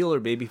think he's a heel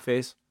or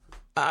babyface?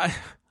 I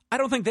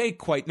don't think they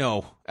quite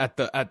know at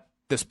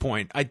this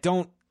point. I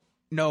don't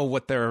know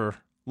what their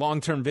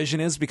long-term vision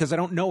is because I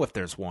don't know if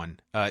there's one.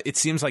 It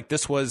seems like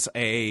this was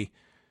this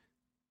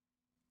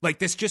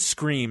just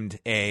screamed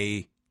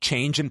a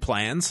change in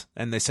plans,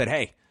 and they said,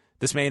 "Hey,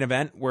 this main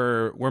event,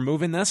 we're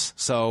moving this,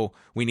 so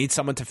we need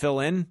someone to fill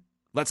in.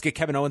 Let's get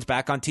Kevin Owens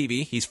back on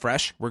TV. He's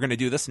fresh. We're going to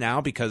do this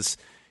now because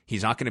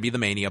he's not going to be the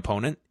Mania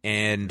opponent."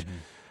 And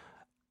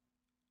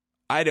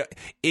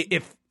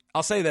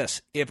I'll say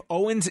this, if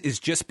Owens is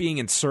just being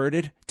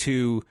inserted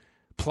to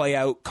play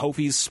out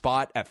Kofi's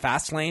spot at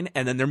Fastlane,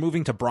 and then they're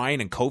moving to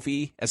Bryan and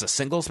Kofi as a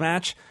singles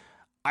match,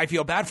 I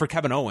feel bad for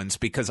Kevin Owens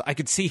because I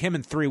could see him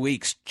in 3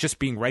 weeks just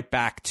being right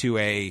back to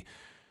a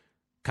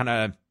kind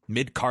of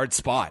mid-card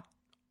spot.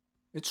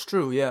 It's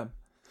true, yeah.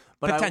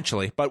 But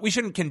potentially, but we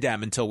shouldn't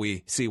condemn until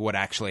we see what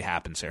actually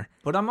happens here.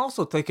 But I'm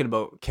also thinking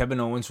about Kevin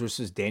Owens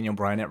versus Daniel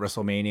Bryan at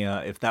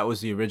WrestleMania, if that was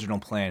the original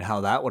plan,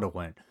 how that would have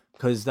went.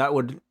 Because that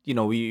would,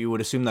 you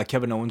would assume that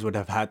Kevin Owens would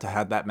have had to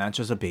have that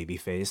match as a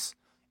babyface.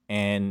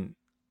 And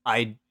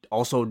I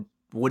also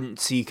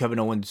wouldn't see Kevin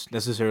Owens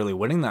necessarily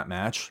winning that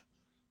match.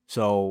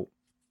 So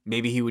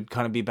maybe he would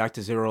kind of be back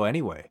to zero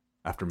anyway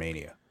after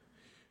Mania.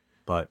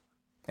 But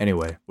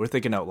anyway, we're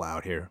thinking out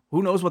loud here.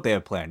 Who knows what they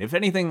have planned? If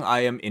anything,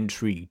 I am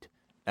intrigued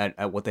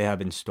at what they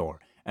have in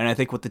store. And I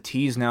think with the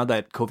tease now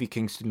that Kofi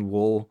Kingston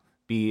will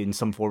be in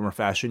some form or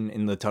fashion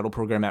in the title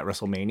program at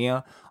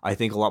WrestleMania, I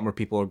think a lot more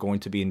people are going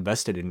to be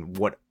invested in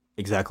what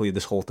exactly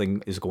this whole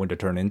thing is going to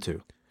turn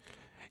into.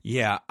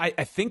 Yeah,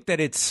 I think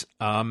that it's,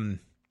 the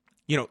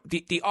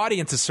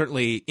audience is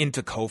certainly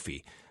into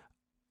Kofi.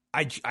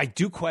 I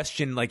do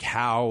question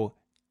how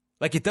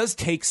it does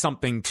take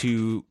something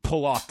to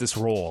pull off this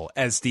role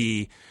as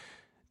the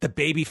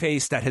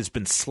babyface that has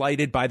been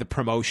slighted by the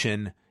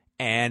promotion,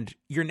 and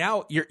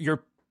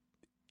you're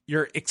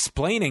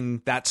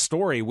explaining that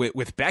story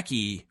with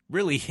Becky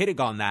really hitting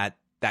on that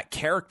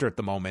character at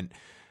the moment.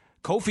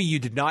 Kofi, you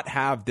did not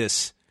have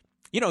this,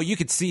 you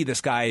could see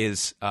this guy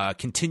is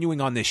continuing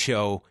on this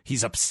show.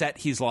 He's upset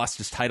he's lost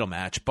his title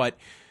match, but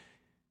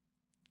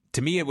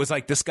to me, it was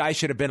like this guy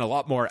should have been a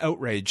lot more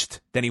outraged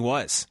than he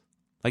was.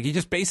 Like he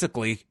just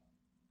basically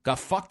got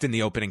fucked in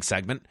the opening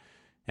segment,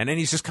 and then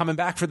he's just coming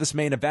back for this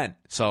main event.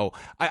 So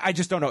I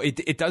just don't know.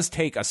 It does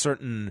take a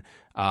certain...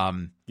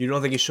 You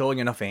don't think he's showing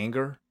enough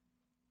anger?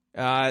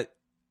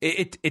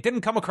 It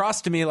didn't come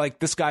across to me like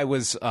this guy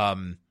was, I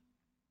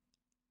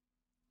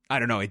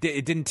don't know. It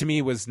didn't to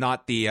me was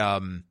not the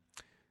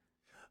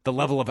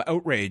level of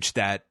outrage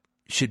that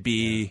should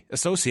be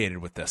associated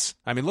with this.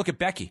 I mean, look at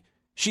Becky.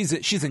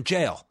 She's in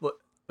jail. Well,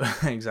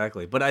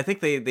 exactly. But I think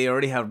they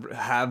already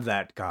have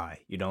that guy,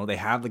 they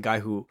have the guy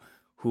who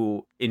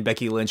in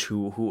Becky Lynch,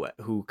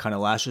 who kind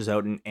of lashes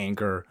out in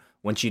anger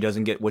when she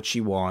doesn't get what she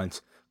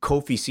wants.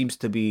 Kofi seems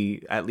to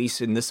be, at least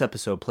in this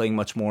episode, playing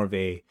much more of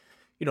a,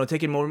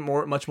 taking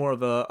much more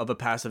of a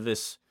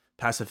pacifist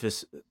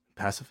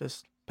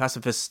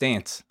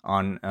stance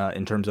on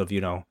in terms of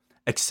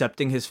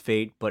accepting his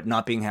fate but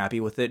not being happy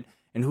with it,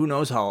 and who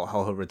knows how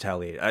he'll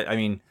retaliate. I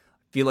mean,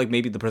 feel like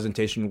maybe the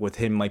presentation with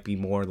him might be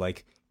more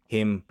like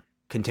him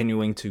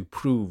continuing to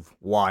prove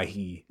why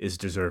he is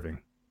deserving.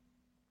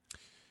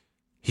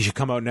 He should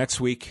come out next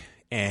week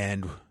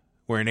and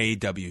wear an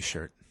AEW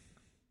shirt.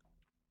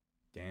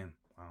 Damn.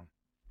 Wow.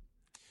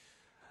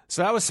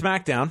 So that was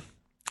SmackDown.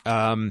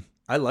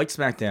 I like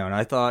SmackDown.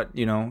 I thought,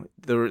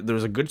 there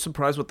was a good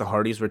surprise with the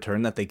Hardys'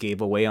 return that they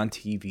gave away on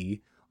TV.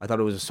 I thought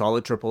it was a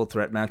solid triple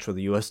threat match for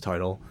the U.S.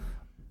 title.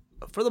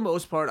 For the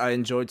most part, I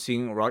enjoyed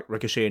seeing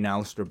Ricochet and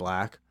Aleister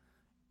Black.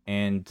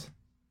 And,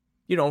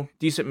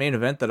 decent main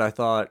event that I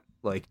thought,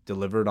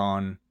 delivered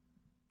on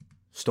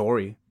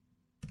story.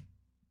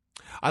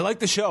 I liked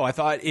the show. I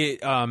thought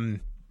it,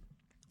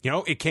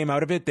 it came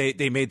out of it.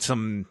 They made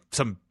some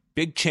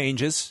big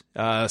changes,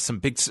 some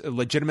big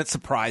legitimate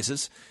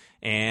surprises,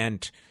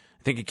 and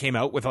I think it came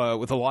out with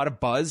a lot of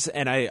buzz.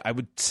 And I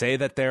would say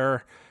that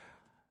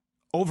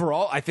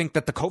overall, I think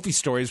that the Kofi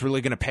story is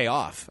really going to pay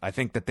off. I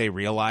think that they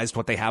realized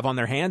what they have on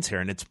their hands here,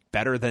 and it's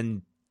better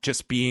than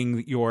just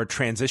being your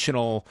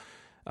transitional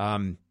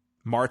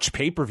March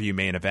pay-per-view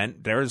main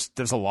event. There's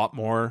a lot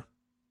more.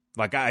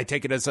 Like, I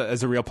take it as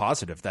a real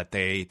positive that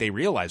they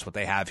realize what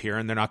they have here,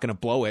 and they're not going to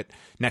blow it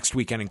next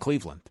weekend in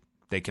Cleveland.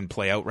 They can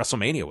play out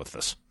WrestleMania with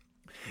this.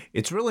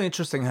 It's really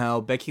interesting how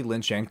Becky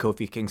Lynch and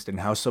Kofi Kingston,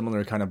 how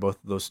similar kind of both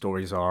of those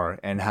stories are,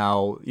 and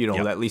how,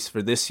 at least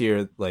for this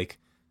year, like,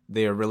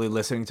 they are really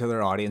listening to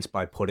their audience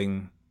by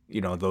putting,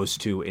 those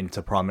two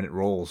into prominent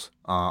roles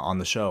on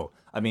the show.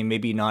 I mean,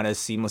 maybe not as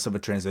seamless of a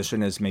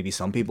transition as maybe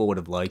some people would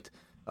have liked,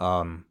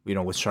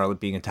 with Charlotte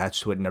being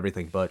attached to it and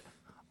everything, but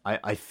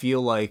I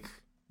feel like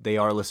they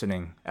are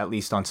listening, at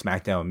least on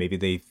SmackDown. Maybe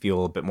they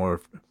feel a bit more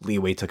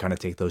leeway to kind of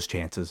take those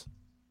chances.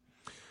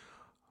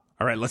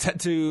 All right, let's head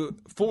to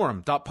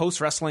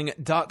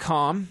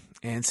forum.postwrestling.com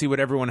and see what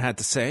everyone had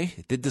to say.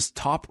 It did this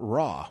top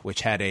Raw,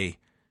 which had a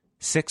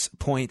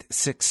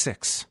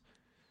 6.66.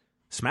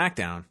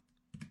 SmackDown,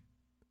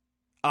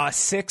 a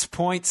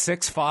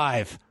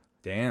 6.65.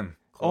 Damn.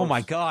 Close. Oh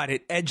my God,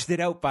 it edged it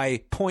out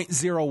by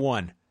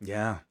 0.01.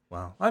 Yeah,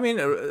 wow. I mean,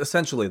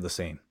 essentially the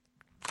same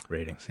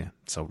ratings. Yeah,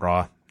 so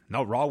Raw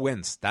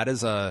wins. That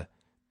is a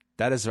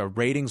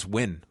ratings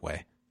win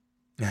way.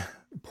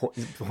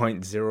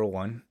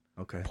 0.01.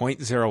 Okay.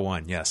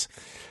 0.01, yes.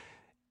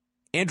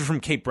 Andrew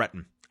from Cape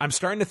Breton. I'm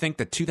starting to think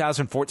that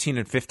 2014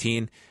 and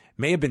 15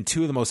 may have been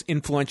two of the most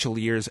influential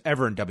years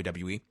ever in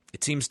WWE.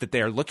 It seems that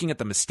they are looking at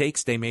the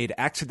mistakes they made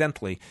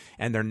accidentally,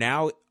 and they're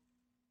now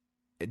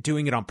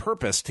doing it on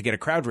purpose to get a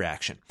crowd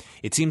reaction.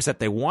 It seems that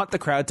they want the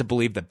crowd to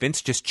believe that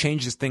Vince just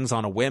changes things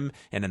on a whim,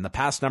 and in the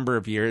past number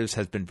of years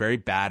has been very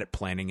bad at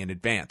planning in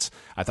advance.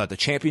 I thought the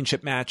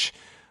championship match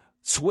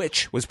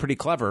switch was pretty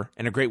clever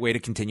and a great way to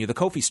continue the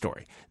Kofi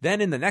story.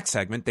 Then in the next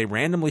segment, they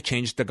randomly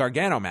changed the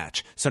Gargano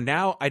match. So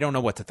now I don't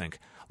know what to think.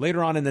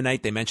 Later on in the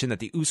night, they mentioned that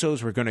the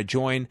Usos were going to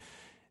join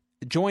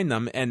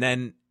them, and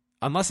then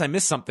unless I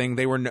missed something,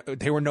 they were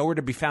nowhere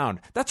to be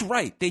found. That's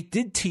right. They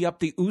did tee up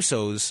the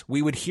Usos.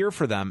 We would hear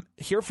from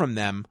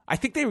them. I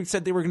think they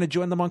said they were going to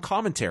join them on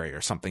commentary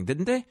or something,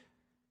 didn't they?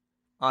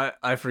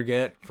 I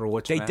forget for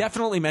which They match.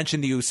 definitely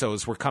mentioned the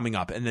Usos were coming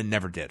up and then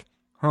never did.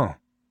 Huh.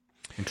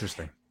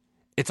 Interesting.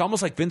 It's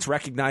almost like Vince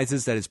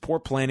recognizes that his poor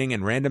planning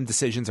and random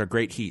decisions are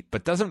great heat,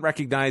 but doesn't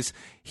recognize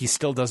he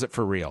still does it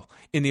for real.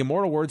 In the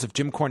immortal words of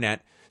Jim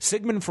Cornette,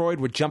 Sigmund Freud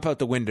would jump out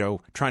the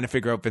window trying to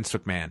figure out Vince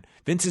McMahon.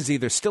 Vince is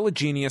either still a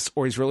genius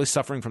or he's really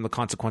suffering from the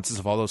consequences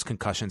of all those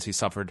concussions he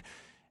suffered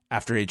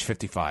after age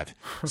 55.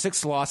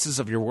 6 losses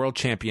of your world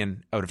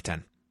champion out of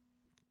 10.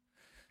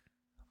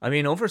 I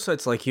mean,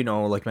 oversights like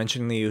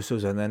mentioning the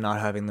Usos and then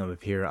not having them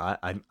appear.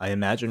 I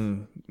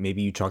imagine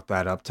maybe you chalk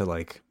that up to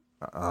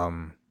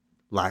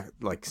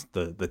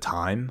the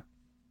time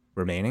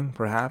remaining,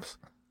 perhaps.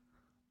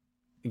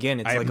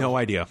 Again, I have no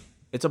idea.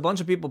 It's a bunch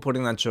of people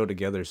putting that show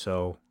together,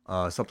 so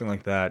something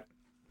like that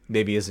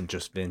maybe isn't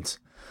just Vince.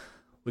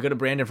 We got a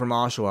Brandon from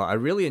Oshawa. I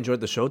really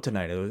enjoyed the show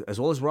tonight, as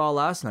well as Raw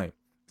last night.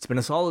 It's been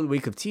a solid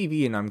week of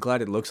TV, and I'm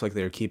glad it looks like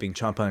they're keeping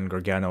Ciampa and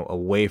Gargano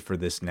away for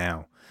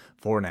now.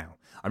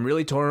 I'm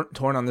really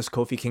torn on this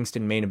Kofi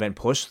Kingston main event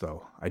push,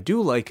 though. I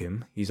do like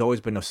him. He's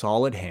always been a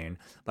solid hand,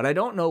 but I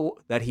don't know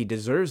that he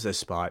deserves this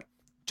spot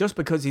just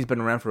because he's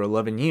been around for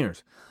 11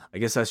 years. I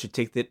guess I should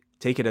take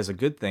it as a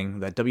good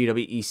thing that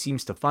WWE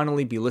seems to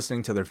finally be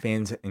listening to their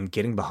fans and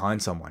getting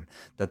behind someone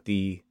that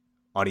the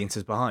audience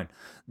is behind.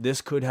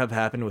 This could have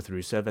happened with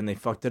Rusev and they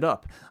fucked it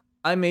up.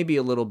 I may be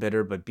a little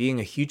bitter, but being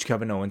a huge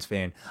Kevin Owens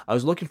fan, I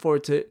was looking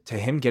forward to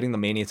him getting the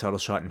Mania title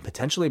shot and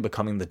potentially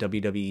becoming the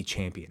WWE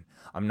champion.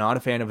 I'm not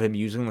a fan of him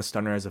using the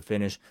stunner as a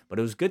finish, but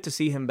it was good to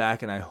see him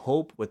back, and I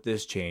hope with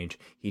this change,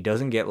 he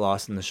doesn't get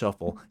lost in the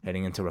shuffle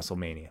heading into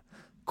WrestleMania.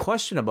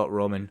 Question about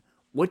Roman: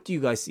 what do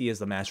you guys see as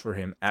the match for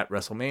him at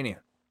WrestleMania?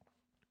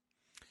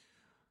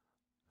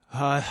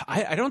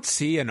 I don't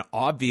see an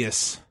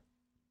obvious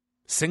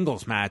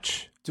singles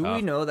match. Do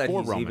we know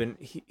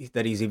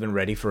that he's even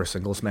ready for a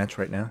singles match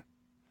right now?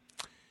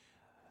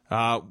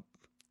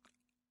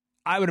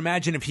 I would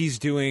imagine if he's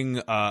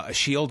doing a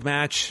Shield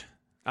match,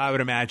 I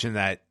would imagine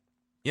that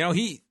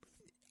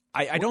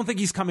I don't think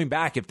he's coming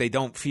back if they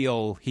don't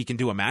feel he can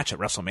do a match at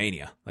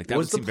WrestleMania. Like that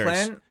was the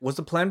plan. Was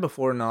the plan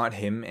before not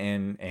him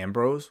and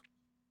Ambrose?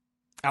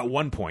 At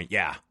one point,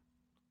 yeah.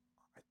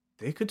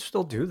 They could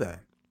still do that.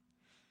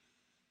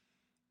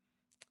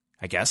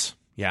 I guess,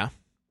 yeah.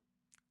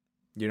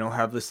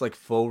 Have this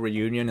full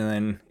reunion and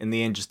then in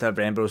the end just have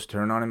Ambrose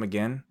turn on him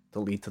again to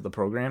lead to the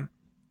program.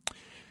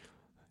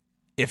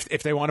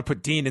 If they want to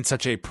put Dean in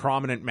such a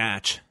prominent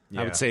match,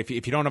 yeah. I would say if you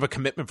don't have a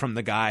commitment from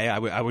the guy,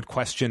 I would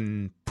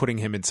question putting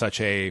him in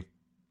such a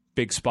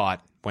big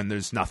spot when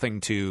there's nothing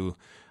to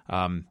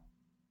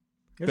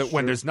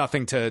there's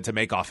nothing to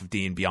make off of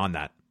Dean beyond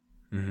that.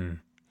 Mm-hmm.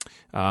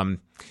 I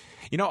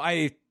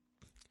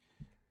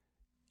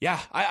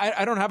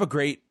don't have a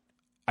great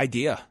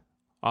idea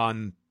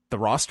on the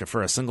roster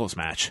for a singles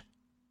match.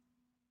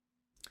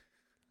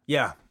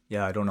 Yeah,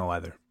 I don't know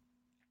either.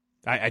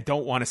 I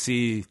don't want to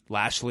see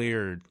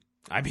Lashley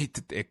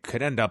it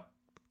could end up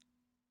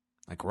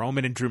like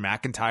Roman and Drew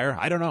McIntyre.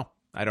 I don't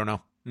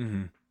know.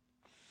 Mm-hmm.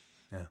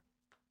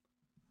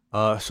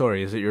 Yeah.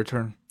 Sorry, is it your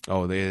turn?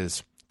 Oh, it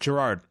is.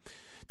 Gerard.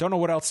 Don't know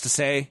what else to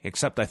say,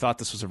 except I thought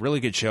this was a really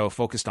good show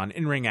focused on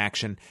in-ring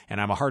action, and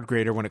I'm a hard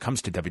grader when it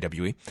comes to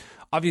WWE.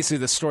 Obviously,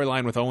 the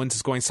storyline with Owens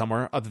is going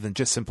somewhere other than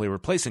just simply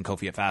replacing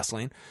Kofi at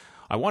Fastlane.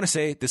 I want to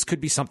say this could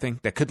be something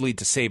that could lead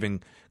to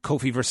saving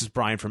Kofi versus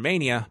Bryan for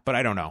Mania, but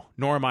I don't know.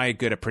 Nor am I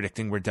good at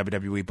predicting where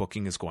WWE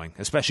booking is going,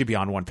 especially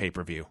beyond one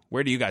pay-per-view.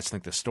 Where do you guys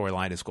think this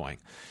storyline is going?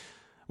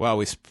 Well,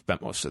 we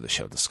spent most of the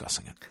show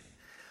discussing it.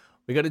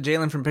 We got a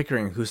Jalen from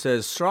Pickering who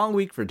says, strong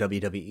week for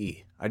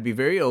WWE. I'd be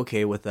very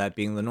okay with that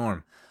being the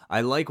norm.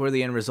 I like where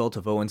the end result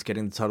of Owens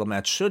getting the title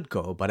match should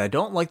go, but I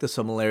don't like the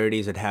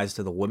similarities it has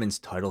to the women's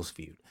titles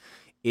feud.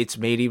 It's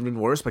made even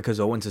worse because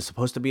Owens is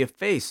supposed to be a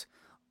face.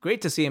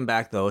 Great to see him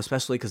back, though,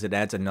 especially because it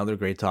adds another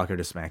great talker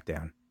to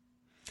SmackDown.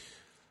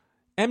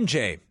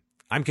 MJ,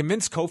 I'm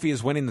convinced Kofi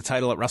is winning the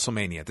title at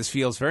WrestleMania. This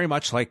feels very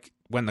much like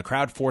when the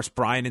crowd forced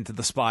Bryan into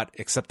the spot,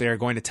 except they are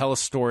going to tell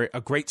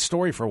a great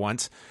story for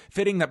once.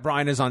 Fitting that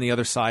Bryan is on the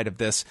other side of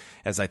this,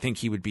 as I think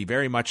he would be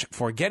very much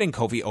for getting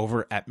Kofi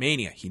over at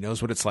Mania. He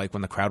knows what it's like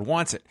when the crowd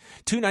wants it.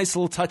 Two nice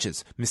little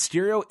touches.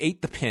 Mysterio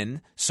ate the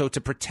pin, so to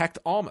protect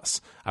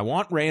Almas. I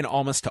want Rey and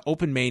Almas to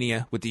open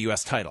Mania with the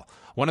U.S. title.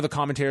 One of the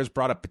commentators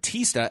brought up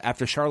Batista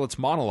after Charlotte's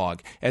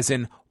monologue, as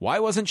in, why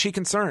wasn't she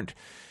concerned?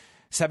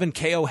 7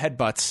 KO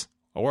headbutts,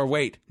 or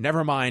wait,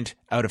 never mind,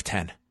 out of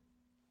 10.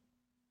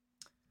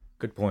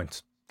 Good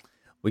points.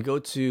 We go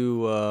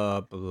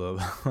to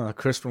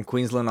Chris from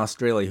Queensland,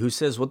 Australia, who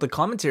says, with the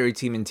commentary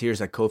team in tears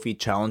at Kofi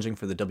challenging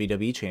for the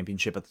WWE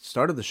Championship at the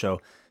start of the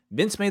show,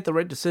 Vince made the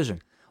right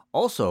decision.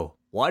 Also,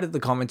 why did the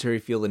commentary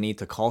feel the need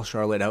to call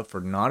Charlotte out for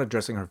not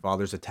addressing her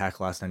father's attack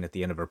last night at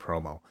the end of her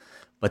promo?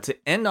 But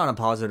to end on a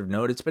positive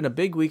note, it's been a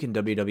big week in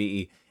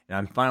WWE, and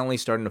I'm finally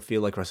starting to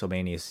feel like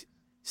WrestleMania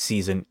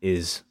season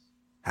is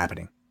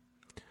happening.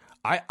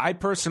 I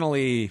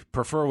personally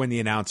prefer when the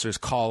announcers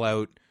call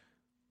out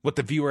what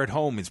the viewer at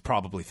home is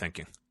probably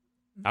thinking.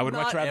 I would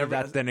much rather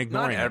that than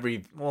ignoring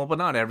it. But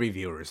not every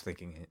viewer is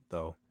thinking it,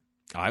 though.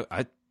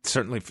 I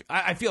certainly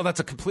I feel that's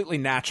a completely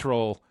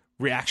natural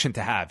reaction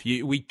to have.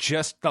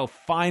 The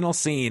final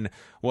scene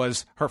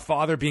was her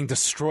father being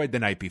destroyed the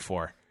night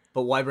before.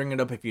 But why bring it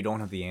up if you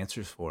don't have the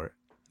answers for it?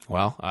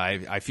 Well,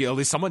 I feel at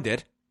least someone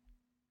did.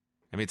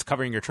 I mean, it's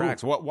covering your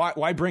tracks.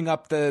 Why bring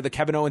up the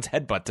Kevin Owens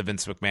headbutt to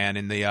Vince McMahon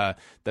in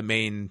the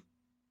main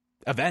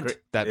event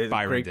that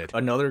Byron did?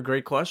 Another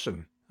great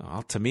question.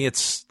 Well, to me,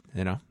 it's,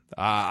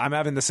 I'm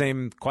having the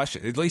same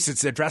question. At least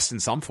it's addressed in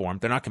some form.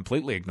 They're not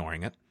completely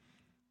ignoring it.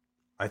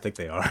 I think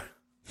they are.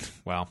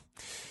 Well,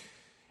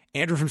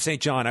 Andrew from St.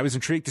 John, I was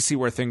intrigued to see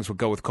where things would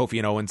go with Kofi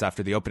and Owens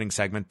after the opening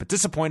segment, but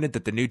disappointed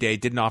that the New Day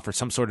didn't offer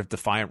some sort of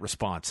defiant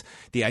response.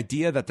 The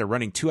idea that they're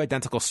running two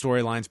identical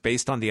storylines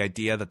based on the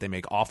idea that they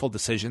make awful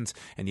decisions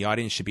and the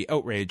audience should be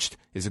outraged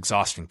is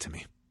exhausting to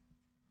me.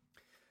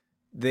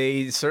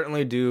 They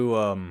certainly do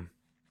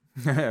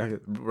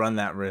run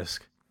that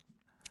risk.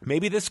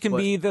 Maybe this can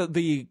be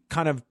the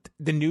kind of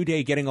the New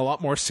Day getting a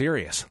lot more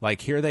serious.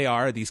 Like, here they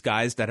are, these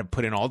guys that have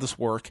put in all this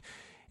work,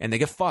 and they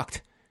get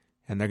fucked.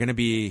 And they're going to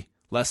be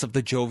less of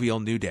the jovial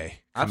New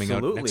Day coming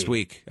out next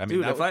week. I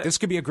mean, this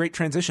could be a great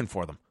transition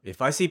for them.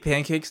 If I see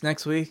Pancakes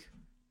next week,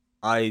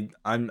 I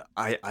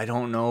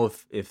don't know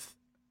if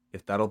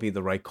that'll be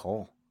the right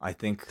call. I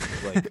think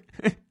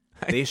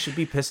they should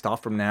be pissed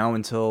off from now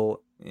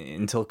until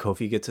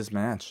Kofi gets his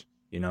match,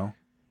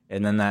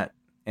 and then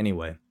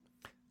anyway.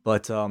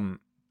 But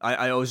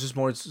I was just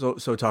more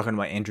so talking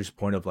about Andrew's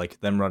point of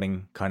like them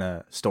running kind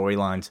of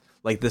storylines,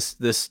 like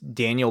this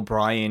Daniel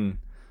Bryan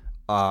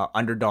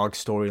underdog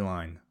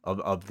storyline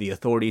of the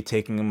Authority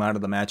taking him out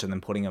of the match and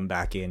then putting him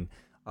back in.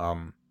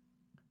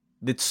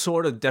 It's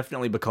sort of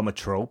definitely become a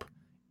trope,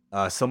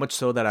 so much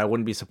so that I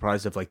wouldn't be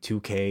surprised if like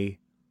 2K,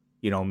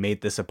 made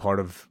this a part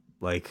of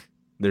like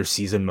their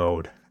season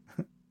mode.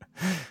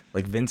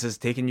 Like, Vince is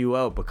taking you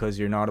out because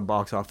you're not a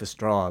box office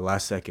draw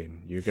last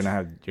second. You're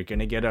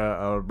gonna get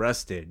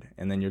arrested,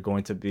 and then you're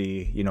going to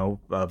be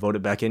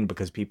voted back in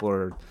because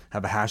people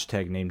have a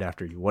hashtag named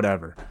after you,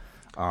 whatever.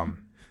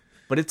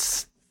 But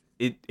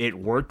it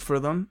worked for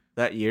them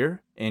that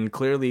year, and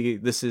clearly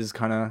this is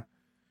kind of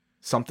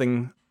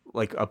something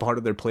like a part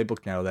of their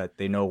playbook now that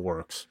they know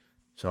works.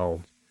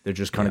 So they're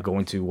just kind of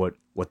going to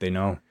what they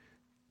know.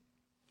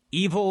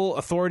 Evil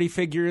Authority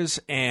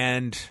figures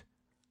and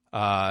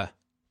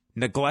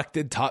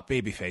neglected top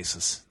baby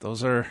faces.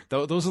 Those are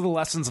the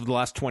lessons of the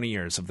last 20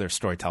 years of their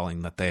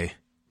storytelling that they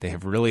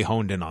have really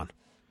honed in on.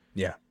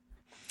 Yeah.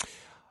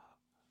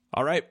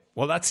 All right.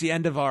 Well, that's the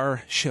end of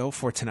our show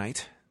for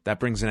tonight. That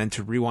brings an end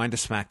to Rewind to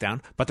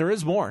SmackDown. But there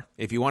is more.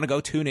 If you want to go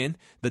tune in,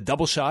 the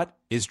Double Shot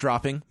is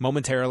dropping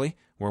momentarily,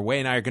 where Way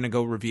and I are going to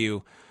go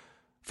review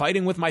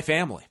Fighting with My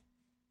Family,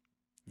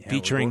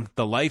 featuring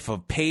the life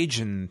of Paige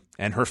and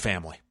her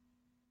family.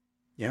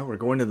 Yeah, we're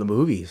going to the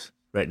movies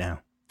right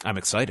now. I'm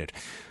excited.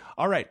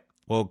 All right.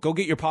 Well, go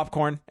get your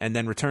popcorn and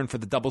then return for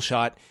the double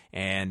shot.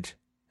 And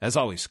as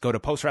always, go to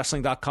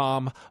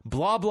postwrestling.com,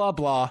 blah, blah,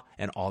 blah,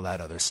 and all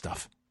that other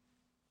stuff.